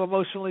you're also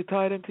emotionally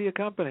tied into your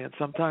company, and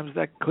sometimes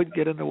that could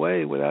get in the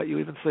way without you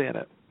even seeing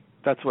it.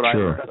 That's what I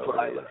learned.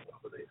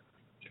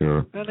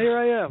 Sure. And here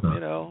I am,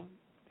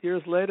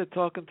 years later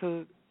talking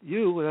to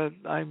you that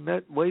I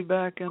met way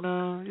back in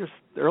your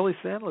early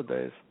Sandler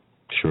days.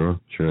 Sure.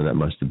 That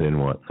must have been,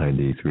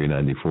 93,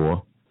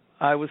 94?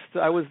 I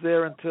was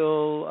there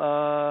until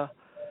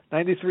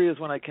 93 is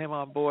when I came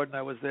on board, and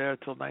I was there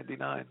until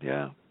 99,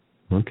 yeah.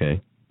 Okay.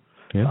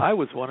 Yeah. I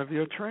was one of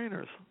your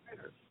trainers.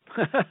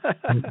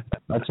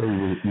 I'd say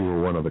you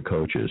were one of the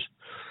coaches.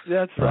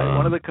 That's right,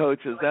 one of the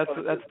coaches. That's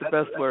the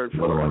best word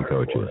for it. One of the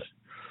coaches.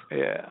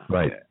 Yeah.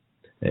 Right.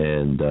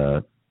 And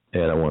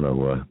Ed, I want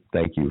to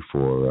thank you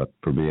for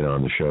being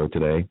on the show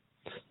today,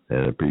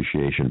 and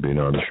appreciation of being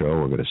on the show.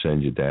 We're going to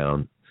send you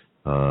down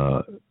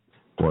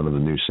one of the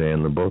new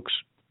Sandler books.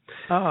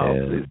 Oh,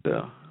 please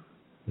do.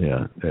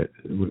 Yeah,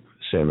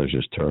 Sandler's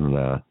just turning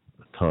out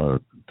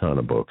a ton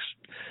of books.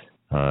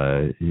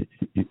 He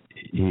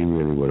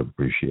really would have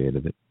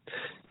appreciated it.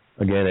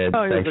 Again, Ed,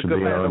 thanks for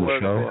being on the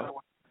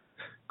show.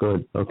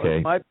 Good.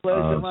 Okay. Well, it's my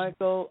pleasure,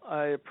 Michael.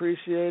 I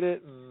appreciate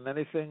it, and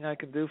anything I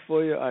can do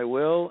for you, I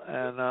will.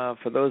 And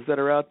for those that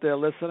are out there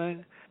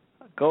listening,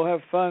 go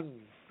have fun.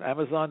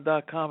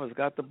 Amazon.com has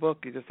got the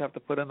book. You just have to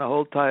put in the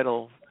whole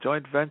title,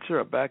 Joint Venture,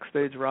 a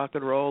Backstage Rock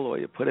and Roll, or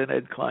you put in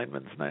Ed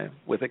Kleinman's name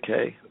with a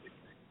K.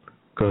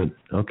 Good.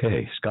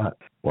 Okay. Scott,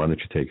 why don't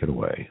you take it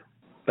away?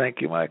 Thank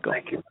you, Michael.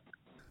 Thank you.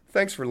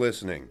 Thanks for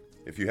listening.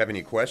 If you have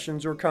any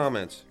questions or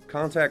comments,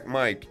 contact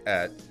Mike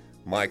at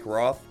Mike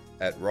Roth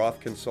at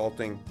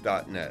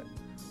rothconsulting.net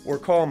or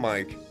call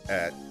Mike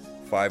at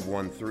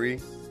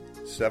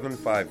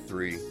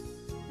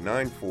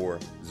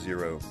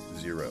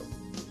 513-753-9400.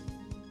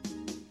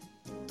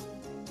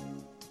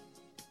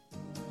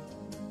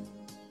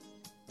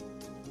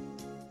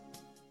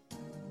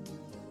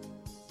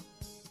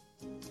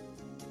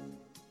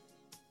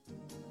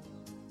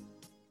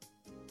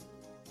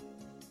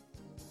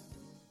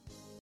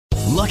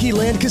 Lucky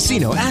Land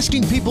Casino,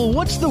 asking people,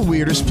 what's the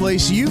weirdest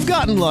place you've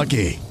gotten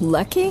lucky?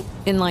 Lucky?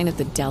 In line at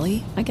the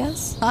deli, I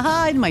guess?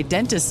 Aha, in my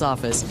dentist's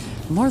office.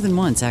 More than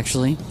once,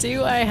 actually.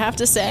 Do I have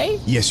to say?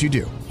 Yes, you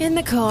do. In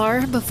the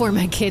car before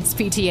my kids'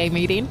 PTA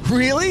meeting.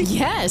 Really?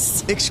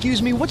 Yes.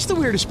 Excuse me, what's the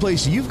weirdest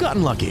place you've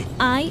gotten lucky?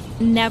 I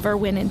never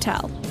win and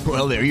tell.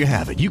 Well, there you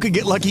have it. You can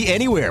get lucky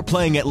anywhere,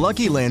 playing at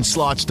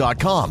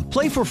LuckyLandSlots.com.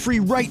 Play for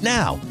free right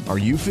now. Are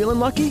you feeling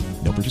lucky?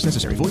 No purchase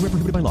necessary. Void where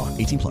prohibited by law.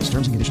 18+.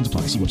 Terms and conditions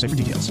apply. See website for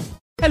details.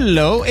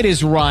 Hello, it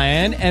is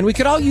Ryan, and we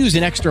could all use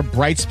an extra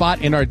bright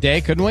spot in our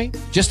day, couldn't we?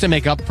 Just to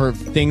make up for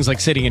things like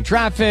sitting in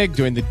traffic,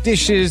 doing the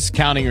dishes,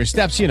 counting your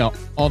steps, you know,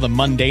 all the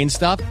mundane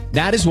stuff.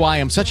 That is why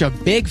I'm such a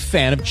big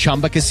fan of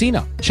Chumba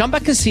Casino. Chumba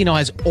Casino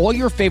has all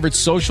your favorite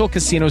social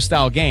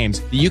casino-style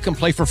games that you can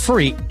play for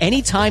free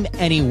anytime,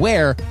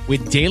 anywhere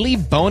with daily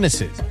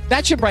bonuses.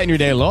 That should brighten your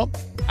day a little.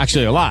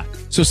 Actually, a lot.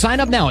 So sign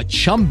up now at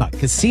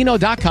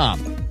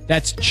ChumbaCasino.com.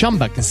 That's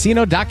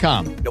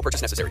ChumbaCasino.com. No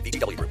purchase necessary.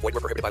 VGW Group. Void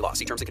where prohibited by law.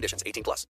 See terms and conditions. 18+.